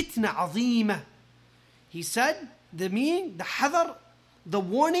في فتنة عظيمة. He said, the meaning, the hadar, the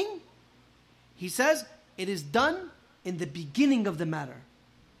warning, he says, it is done in the beginning of the matter.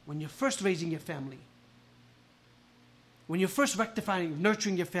 When you're first raising your family. When you're first rectifying,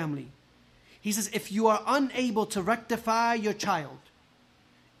 nurturing your family. He says, if you are unable to rectify your child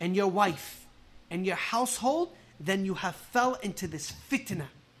and your wife and your household, then you have fell into this fitna,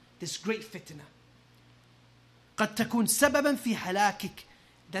 this great fitna. قد تكون سببا في هلاكك.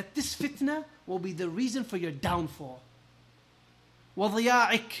 That this fitna will be the reason for your downfall.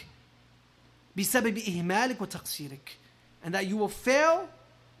 وضياعك بسبب إهمالك وتقصيرك. And that you will fail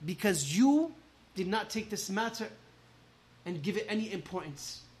because you did not take this matter and give it any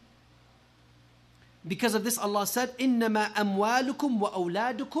importance. Because of this, Allah said, إِنَّمَا أَمْوَالُكُمْ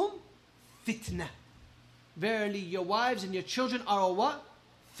وَأَوْلَادُكُمْ فِتْنَةً. Verily, your wives and your children are a what?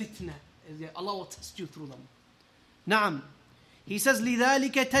 Fitna. Allah will test you through them. نعم. He says,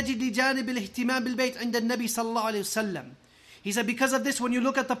 لِذَلِكَ تَجِدْ لِجَانِبِ الْإِهْتِمَامِ بِالْبَيْتِ عِنْدَ النَّبِي صلى الله عليه وسلم. He said, because of this, when you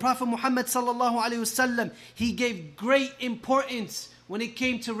look at the Prophet Muhammad sallallahu alaihi wasallam, he gave great importance when it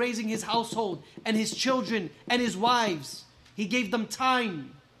came to raising his household and his children and his wives. He gave them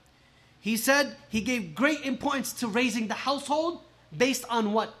time. He said he gave great importance to raising the household based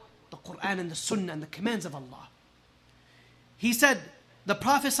on what? The Quran and the Sunnah and the commands of Allah. He said the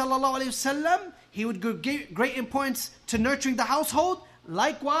Prophet sallallahu alaihi wasallam, he would give great importance to nurturing the household.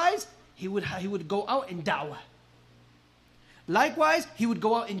 Likewise, he would go out in da'wah. Likewise, he would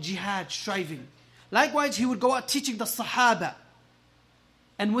go out in jihad, striving. Likewise, he would go out teaching the Sahaba.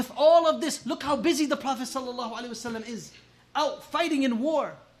 And with all of this, look how busy the Prophet ﷺ is. Out fighting in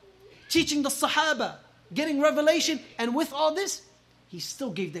war, teaching the Sahaba, getting revelation. And with all this, he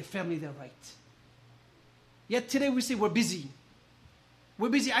still gave their family their right. Yet today we say we're busy. We're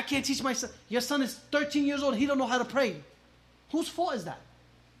busy, I can't teach my son. Your son is 13 years old, he don't know how to pray. Whose fault is that?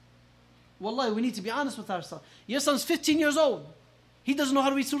 Wallahi, we need to be honest with ourselves. Your son's 15 years old. He doesn't know how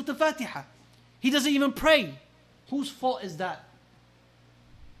to read Surah Al-Fatiha. He doesn't even pray. Whose fault is that?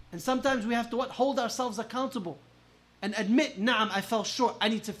 And sometimes we have to what? Hold ourselves accountable. And admit, na'am, I fell short. I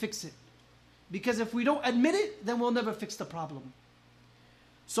need to fix it. Because if we don't admit it, then we'll never fix the problem.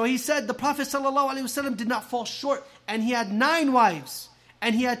 So he said the Prophet ﷺ did not fall short. And he had 9 wives.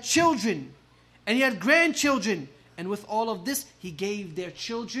 And he had children. And he had grandchildren. And with all of this, he gave their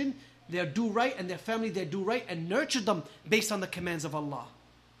children their due right and their family their due right and nurtured them based on the commands of Allah.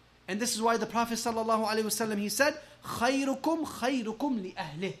 And this is why the Prophet ﷺ, he said, خَيْرُكُمْ خَيْرُكُمْ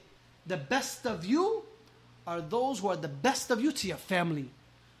لِأَهْلِهِ. The best of you are those who are the best of you to your family.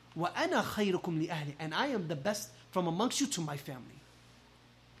 وَأَنَا خَيْرُكُمْ لِأَهْلِهِ. And I am the best from amongst you to my family.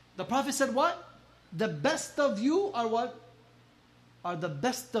 The Prophet said what? The best of you are what? Are the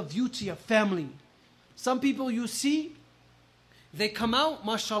best of you to your family. Some people you see, they come out,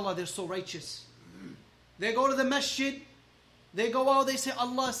 mashallah, they're so righteous. They go to the masjid, they go out, they say,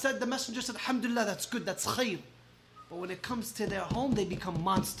 Allah said, the messenger said, alhamdulillah, that's good, that's khair. But when it comes to their home, they become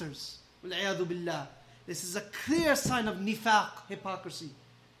monsters. Wal-'iyadhu billah. This is a clear sign of nifaq, hypocrisy.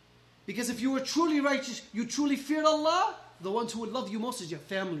 Because if you were truly righteous, you truly feared Allah, the ones who would love you most is your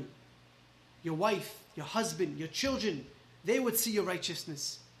family. Your wife, your husband, your children. They would see your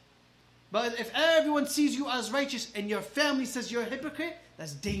righteousness. But if everyone sees you as righteous and your family says you're a hypocrite,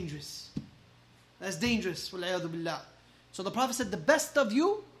 that's dangerous. That's dangerous. Wal-'iyadhu billah. So the Prophet said, the best of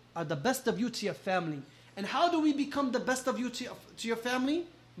you are the best of you to your family. And how do we become the best of you to your family?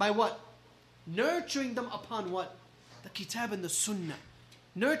 By what? Nurturing them upon what? The kitab and the sunnah.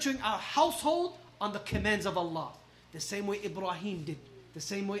 Nurturing our household on the commands of Allah. The same way Ibrahim did. The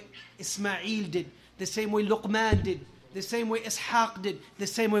same way Ismail did. The same way Luqman did. The same way Ishaq did. The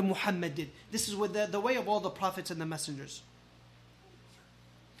same way Muhammad did. This is with the way of all the prophets and the messengers.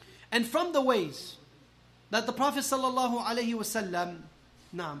 And from the ways that the Prophet sallallahu alaihi wasallam,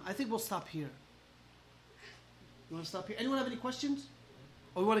 naam, I think we'll stop here. You want to stop here? Anyone have any questions?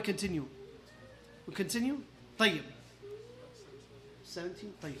 Or we want to continue? We continue? طيب.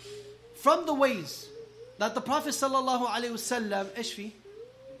 17? طيب. From the ways that the Prophet sallallahu alaihi wasallam, إيش في?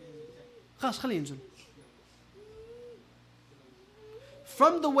 خلاص خليه ينزل.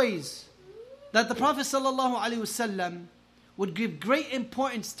 From the ways that the Prophet ﷺ would give great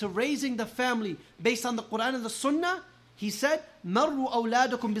importance to raising the family based on the Quran and the Sunnah, he said, مَرُّوا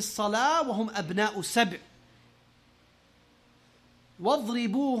أَوْلَادَكُمْ بِالصَّلَاةِ وَهُمْ أَبْنَاءُ سَبْعٍ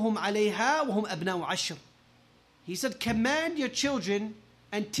وَاضْرِبُوهُمْ عَلَيْهَا وَهُمْ أَبْنَاءُ عَشْرٍ. He said, command your children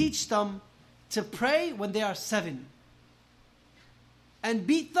and teach them to pray when they are 7. And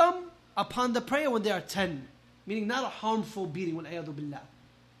beat them upon the prayer when they are 10. Meaning not a harmful beating. وَالْعِيَاذُ بِاللَّهِ.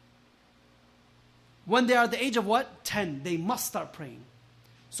 When they are the age of what? 10. They must start praying.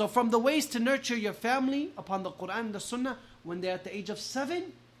 So from the ways to nurture your family upon the Quran and the Sunnah, when they are at the age of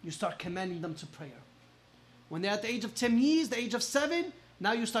 7, you start commanding them to prayer. When they are at the age of 10 years, the age of 7,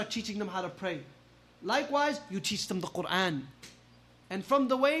 now you start teaching them how to pray. Likewise, you teach them the Quran. And from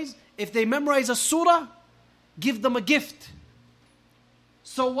the ways, if they memorize a surah, give them a gift.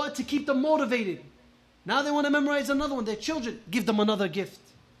 So what? To keep them motivated. Now they want to memorize another one. Their children, give them another gift.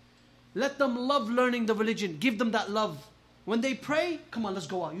 Let them love learning the religion. Give them that love. When they pray, come on, let's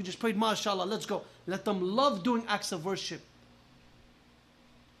go out. You just prayed, mashallah, let's go. Let them love doing acts of worship.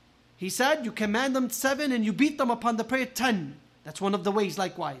 He said, you command them 7 and you beat them upon the prayer 10. That's one of the ways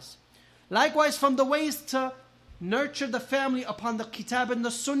likewise. Likewise, from the ways to nurture the family upon the Kitab and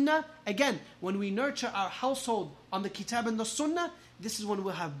the Sunnah. Again, when we nurture our household on the Kitab and the Sunnah, this is when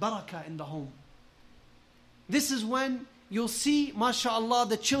we'll have barakah in the home. This is when you'll see, mashallah,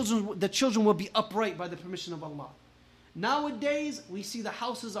 the children will be upright by the permission of Allah. Nowadays, we see the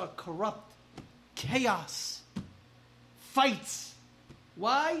houses are corrupt, chaos, fights.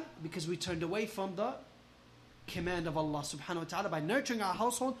 Why? Because we turned away from the command of Allah subhanahu wa ta'ala by nurturing our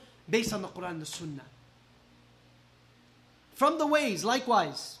household based on the Quran and the Sunnah. From the ways,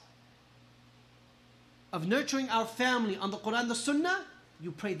 likewise, of nurturing our family on the Quran and the Sunnah,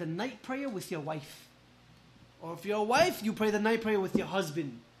 you pray the night prayer with your wife. Or if you're a wife, you pray the night prayer with your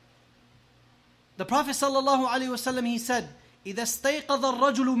husband. The Prophet ﷺ, he said, إِذَا اسْتَيْقَظَ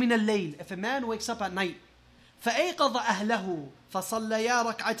الرَّجُلُ مِنَ اللَّيْلِ. If a man wakes up at night, فَأَيْقَظَ أَهْلَهُ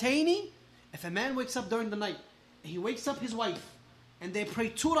فَصَلَّيَا رَكْعَتَيْنِ. If a man wakes up during the night, he wakes up his wife, and they pray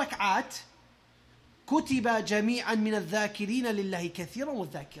 2 rak'at, كُتِبَ جَمِيعًا مِنَ الذَّاكِرِينَ لِلَّهِ كَثِيرًا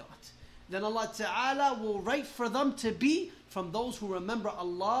وَالذَّاكِرَاتِ. Then Allah Ta'ala will write for them to be from those who remember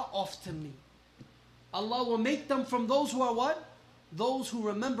Allah oftenly. Allah will make them from those who are what? Those who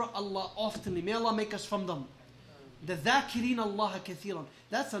remember Allah oftenly. May Allah make us from them. The ذَاكِرِينَ اللَّهَ كَثِيرًا.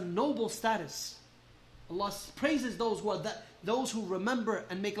 That's a noble status. Allah praises those who remember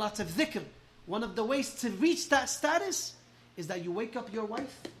and make lots of dhikr. One of the ways to reach that status is that you wake up your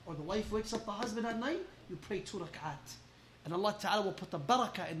wife, or the wife wakes up the husband at night, you pray 2 rak'at. And Allah Ta'ala will put the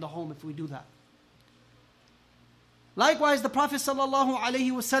barakah in the home if we do that. Likewise, the Prophet Sallallahu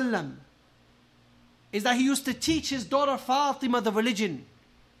Alaihi Wasallam is that he used to teach his daughter Fatima the religion.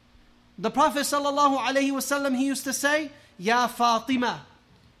 The Prophet Sallallahu Alaihi Wasallam, he used to say, Ya Fatima,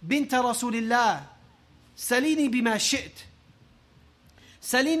 binta Rasulillah, salini bima shi't.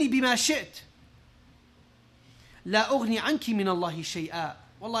 Salini bima shi't. La ughni anki min Allahi shay'a.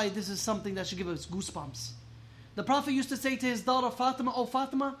 Wallahi, this is something that should give us goosebumps. The Prophet used to say to his daughter Fatima, oh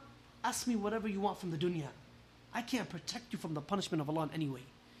Fatima, ask me whatever you want from the dunya. I can't protect you from the punishment of Allah in any way.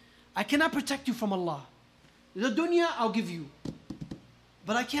 I cannot protect you from Allah. The dunya I'll give you,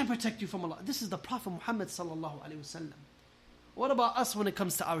 but I can't protect you from Allah. This is the Prophet Muhammad sallallahu alaihi wasallam. What about us when it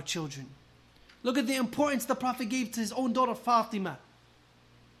comes to our children? Look at the importance the Prophet gave to his own daughter Fatima.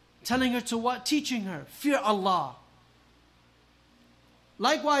 Telling her to what? Teaching her, fear Allah.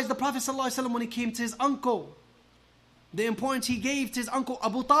 Likewise, the Prophet sallallahu alaihi wasallam, when he came to his uncle, the importance he gave to his uncle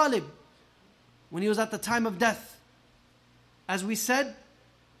Abu Talib when he was at the time of death. As we said,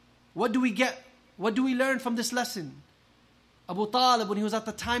 what do we get? What do we learn from this lesson? Abu Talib, when he was at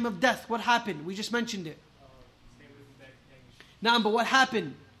the time of death, what happened? We just mentioned it. Naam, but what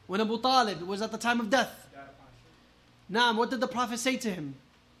happened when Abu Talib was at the time of death? Naam, what did the Prophet say to him?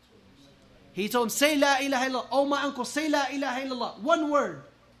 He told him, say la ilaha illallah. Oh my uncle, say la ilaha illallah. One word.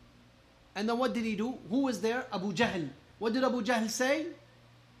 And then what did he do? Who was there? Abu Jahl. What did Abu Jahl say?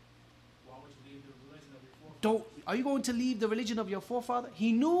 Are you going to leave the religion of your forefather?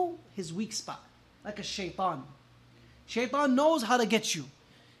 He knew his weak spot. Like a shaitan. Shaitan knows how to get you.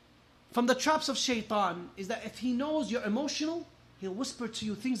 From the traps of shaitan is that if he knows you're emotional, he'll whisper to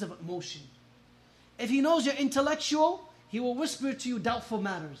you things of emotion. If he knows you're intellectual, he will whisper to you doubtful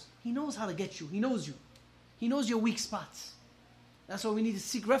matters. He knows how to get you. He knows you. He knows your weak spots. That's why we need to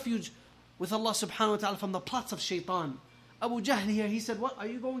seek refuge with Allah subhanahu wa ta'ala from the plots of shaitan. Abu Jahl here, he said, what? Are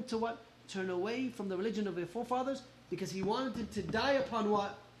you going to what? Turn away from the religion of your forefathers? Because he wanted to die upon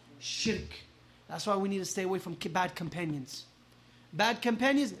what? shirk. That's why we need to stay away from bad companions. Bad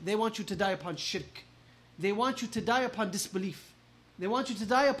companions, they want you to die upon shirk. They want you to die upon disbelief. They want you to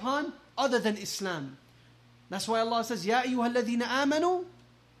die upon other than Islam. That's why Allah says, Ya ayyuha alladhina amanu.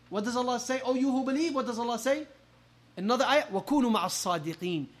 What does Allah say? Oh, you who believe, what does Allah say? Another ayah, وَكُونُوا مَعَ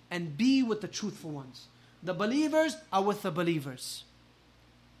الصَّادِقِينَ. And be with the truthful ones. The believers are with the believers.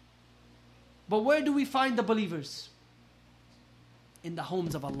 But where do we find the believers? In the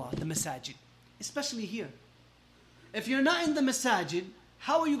homes of Allah, the masajid. Especially here. If you're not in the masajid,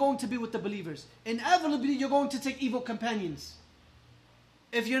 how are you going to be with the believers? Inevitably, you're going to take evil companions.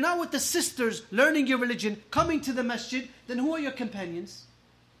 If you're not with the sisters learning your religion, coming to the masjid, then who are your companions?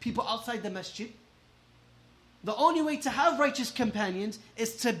 People outside the masjid. The only way to have righteous companions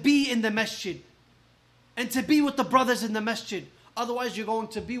is to be in the masjid. And to be with the brothers in the masjid. Otherwise, you're going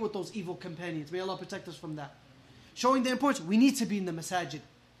to be with those evil companions. May Allah protect us from that. Showing the importance, we need to be in the masajid.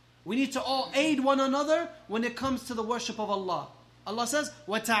 We need to all aid one another when it comes to the worship of Allah. Allah says,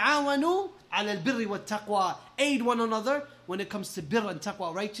 وَتَعَاوَنُوا عَلَى الْبِرِّ وَالتَّقْوَى. Aid one another when it comes to birr and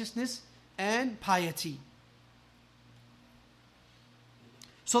taqwa, righteousness and piety.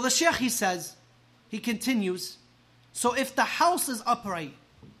 So the Shaykh, he says, he continues, so if the house is upright,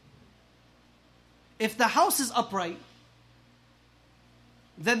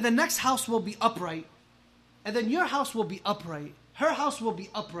 then the next house will be upright, and then your house will be upright, her house will be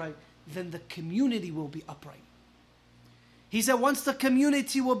upright, then the community will be upright. He said once the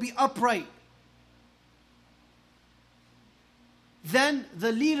community will be upright, then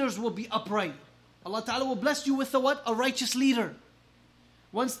the leaders will be upright. Allah Ta'ala will bless you with a righteous leader.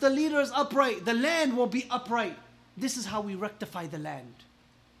 Once the leader is upright, the land will be upright. This is how we rectify the land.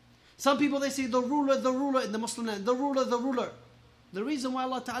 Some people, they say the ruler in the Muslim land, the ruler. The reason why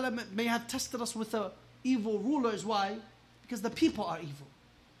Allah Ta'ala may have tested us with a evil ruler is why? Because the people are evil.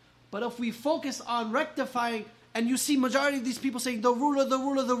 But if we focus on rectifying, and you see majority of these people saying the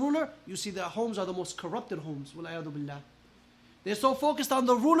ruler, you see their homes are the most corrupted homes. Wal-a'yadu billah. They're so focused on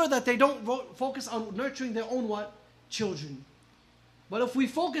the ruler that they don't focus on nurturing their own what? Children. But if we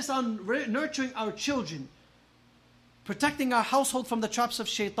focus on nurturing our children, protecting our household from the traps of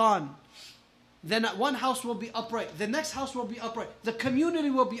shaitan, then one house will be upright, the next house will be upright, the community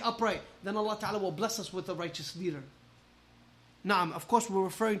will be upright, then Allah Ta'ala will bless us with a righteous leader. Naam, of course we're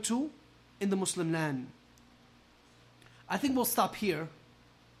referring to in the Muslim land. I think we'll stop here.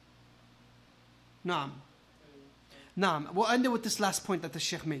 Naam. We'll end it with this last point that the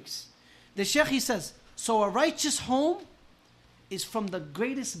Shaykh makes. The Shaykh, he says, so a righteous home is from the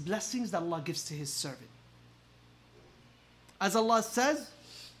greatest blessings that Allah gives to His servant. As Allah says,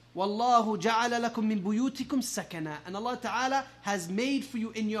 وَاللَّهُ جَعَلَ لَكُم مِّن بُيُوتِكُمْ سَكَنًا. And Allah Ta'ala has made for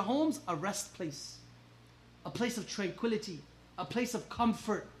you in your homes a rest place. A place of tranquility. A place of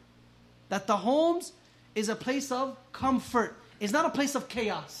comfort. That the homes is a place of comfort. It's not a place of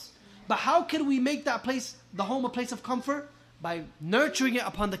chaos. But how can we make that place, the home, a place of comfort? By nurturing it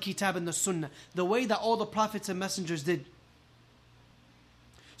upon the kitab and the sunnah. The way that all the prophets and messengers did.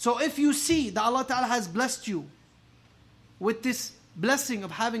 So if you see that Allah Ta'ala has blessed you with this blessing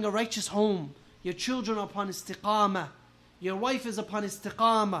of having a righteous home, your children are upon istiqamah, your wife is upon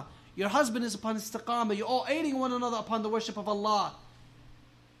istiqamah, your husband is upon istiqamah, you're all aiding one another upon the worship of Allah.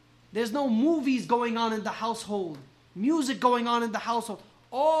 There's no movies going on in the household, music going on in the household.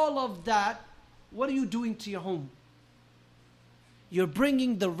 All of that, what are you doing to your home? You're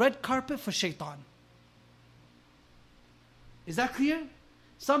bringing the red carpet for shaitan. Is that clear?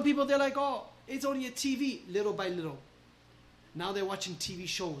 Some people, they're like, oh, it's only a TV, little by little. Now they're watching TV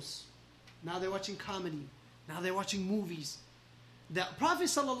shows. Now they're watching comedy. Now they're watching movies. The Prophet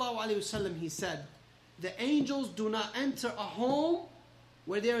ﷺ, he said, the angels do not enter a home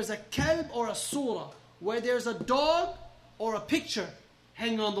where there is a kalb or a surah, where there's a dog or a picture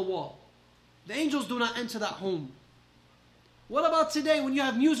hanging on the wall. The angels do not enter that home. What about today when you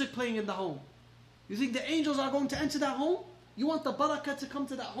have music playing in the home? You think the angels are going to enter that home? You want the barakah to come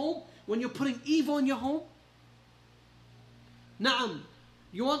to that home when you're putting evil in your home? Na'am.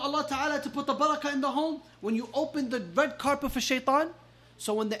 You want Allah Ta'ala to put the barakah in the home when you open the red carpet for shaitan?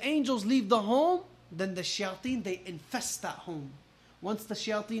 So when the angels leave the home, then the shayateen, they infest that home. Once the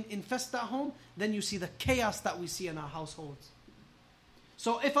shayateen infest that home, then you see the chaos that we see in our households.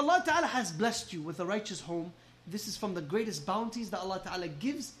 So if Allah Ta'ala has blessed you with a righteous home, this is from the greatest bounties that Allah Ta'ala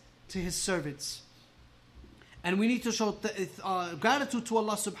gives to His servants. And we need to show gratitude to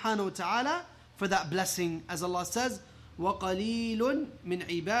Allah Subhanahu wa Ta'ala for that blessing. As Allah says, وَقَلِيلٌ مِّنْ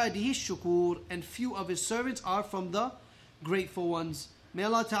عِبَادِهِ الشُّكُورِ. And few of His servants are from the grateful ones. May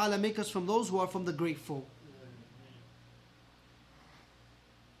Allah Ta'ala make us from those who are from the grateful.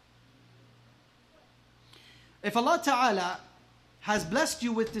 If Allah Ta'ala has blessed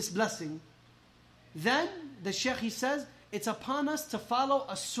you with this blessing, then the Shaykh, he says, it's upon us to follow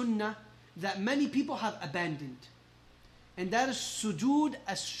a sunnah that many people have abandoned. And that is sujood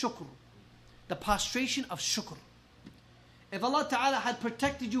as-shukr, the prostration of shukr. If Allah Ta'ala had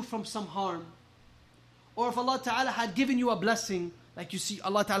protected you from some harm, or if Allah Ta'ala had given you a blessing, like you see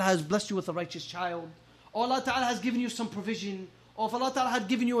Allah Ta'ala has blessed you with a righteous child, or Allah Ta'ala has given you some provision, or if Allah Ta'ala had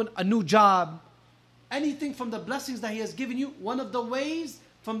given you a new job, anything from the blessings that He has given you, one of the ways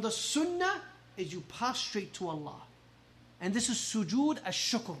from the sunnah is you prostrate to Allah. And this is sujood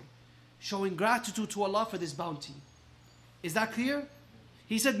as-shukr, showing gratitude to Allah for this bounty. Is that clear?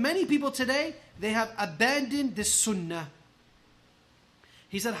 He said many people today, they have abandoned this sunnah.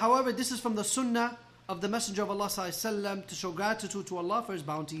 He said, however, this is from the sunnah of the Messenger of Allah ﷺ to show gratitude to Allah for His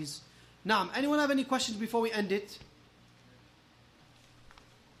bounties. Naam, anyone have any questions before we end it?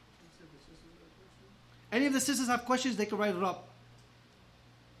 Any of the sisters have questions, they can write it up.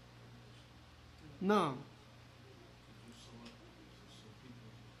 No.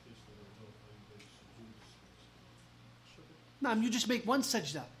 Naam, you just make one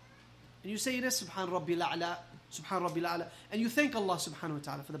sajda. And you say this, Subhan Rabbil A'la, Subhan Rabbil A'la. And you thank Allah subhanahu wa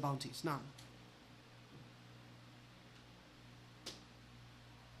ta'ala for the bounties. Naam.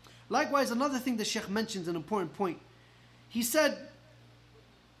 Likewise, another thing the Shaykh mentions, an important point. He said,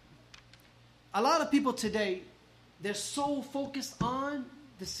 a lot of people today, they're so focused on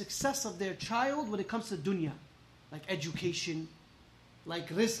the success of their child when it comes to dunya. Like education, like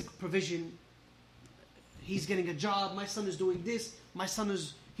rizq, provision. He's getting a job, my son is doing this,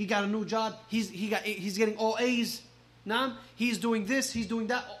 he got a new job, he's getting all A's. Naam, he's doing this, he's doing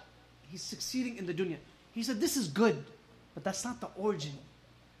that. He's succeeding in the dunya. He said, this is good, but that's not the origin.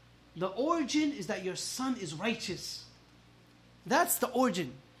 The origin is that your son is righteous. That's the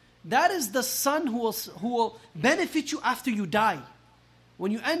origin. That is the son who will benefit you after you die.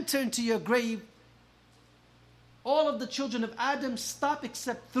 When you enter into your grave, all of the children of Adam stop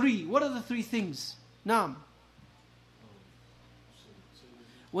except three. What are the three things? Naam.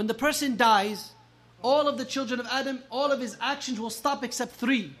 When the person dies, all of the children of Adam, all of his actions will stop except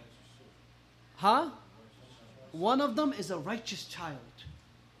three. One of them is a righteous child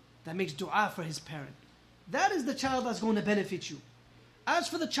that makes dua for his parent. That is the child that's going to benefit you. As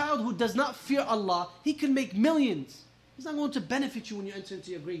for the child who does not fear Allah, he can make millions. He's not going to benefit you when you enter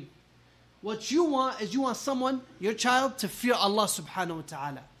into your grave. What you want is you want someone, your child, to fear Allah subhanahu wa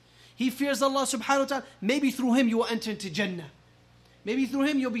ta'ala. He fears Allah subhanahu wa ta'ala. Maybe through him you will enter into Jannah. Maybe through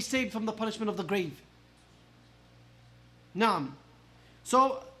him you'll be saved from the punishment of the grave. Naam.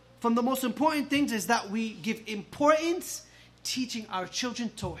 So, from the most important things is that we give importance teaching our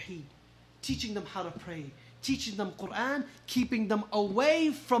children Tawheed. Teaching them how to pray. Teaching them Quran. Keeping them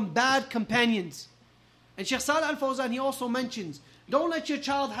away from bad companions. And Shaykh Salih Al-Fawzan, he also mentions, don't let your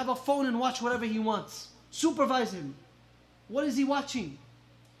child have a phone and watch whatever he wants. Supervise him. What is he watching?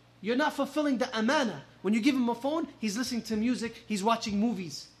 You're not fulfilling the amana. When you give him a phone, he's listening to music, he's watching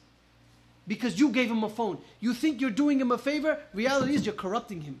movies. Because you gave him a phone. You think you're doing him a favor, reality is you're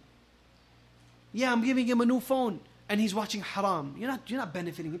corrupting him. Yeah, I'm giving him a new phone, and he's watching haram. You're not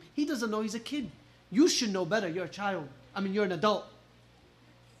benefiting him. He doesn't know he's a kid. You should know better, you're a child. You're an adult.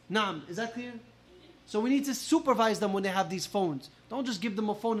 Naam, is that clear? So we need to supervise them when they have these phones. Don't just give them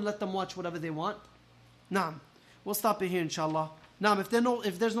a phone and let them watch whatever they want. Naam. We'll stop it here, inshallah. Naam,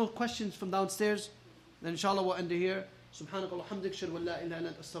 if there's no questions from downstairs, then inshallah we'll end it here. Subhanakallah hamdik, shadu wa la ilaha illa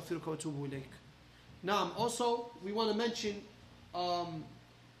anta astaghfiruka wa atubu ilayk. Naam, also, we want to mention,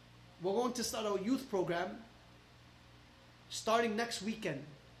 we're going to start our youth program starting next weekend.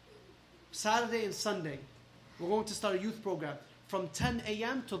 Saturday and Sunday. We're going to start a youth program from 10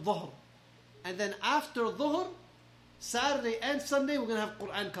 a.m. to Dhuhr. And then after Dhuhr, Saturday and Sunday, we're going to have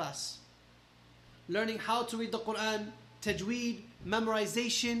Quran class. Learning how to read the Quran, tajweed,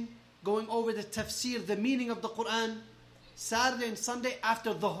 memorization, going over the tafsir, the meaning of the Quran, Saturday and Sunday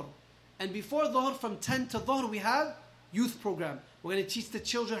after Dhuhr. And before Dhuhr, from 10 to Dhuhr, we have youth program. We're going to teach the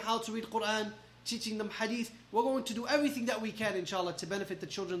children how to read Quran, teaching them hadith. We're going to do everything that we can, inshallah, to benefit the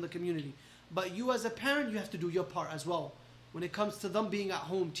children in the community. But you as a parent, you have to do your part as well. When it comes to them being at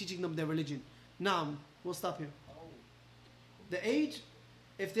home, teaching them their religion. Naam, we'll stop here. The age,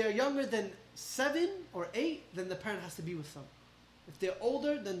 if they're younger than 7 or 8, then the parent has to be with them. If they're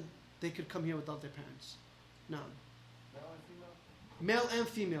older, then they could come here without their parents. Naam. Male and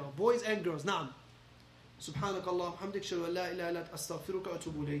female, boys and girls. Naam. Subhanakallah, hamdik, shadu wa la ilaha illa anta astaghfiruka wa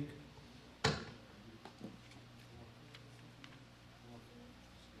atubu ilayk.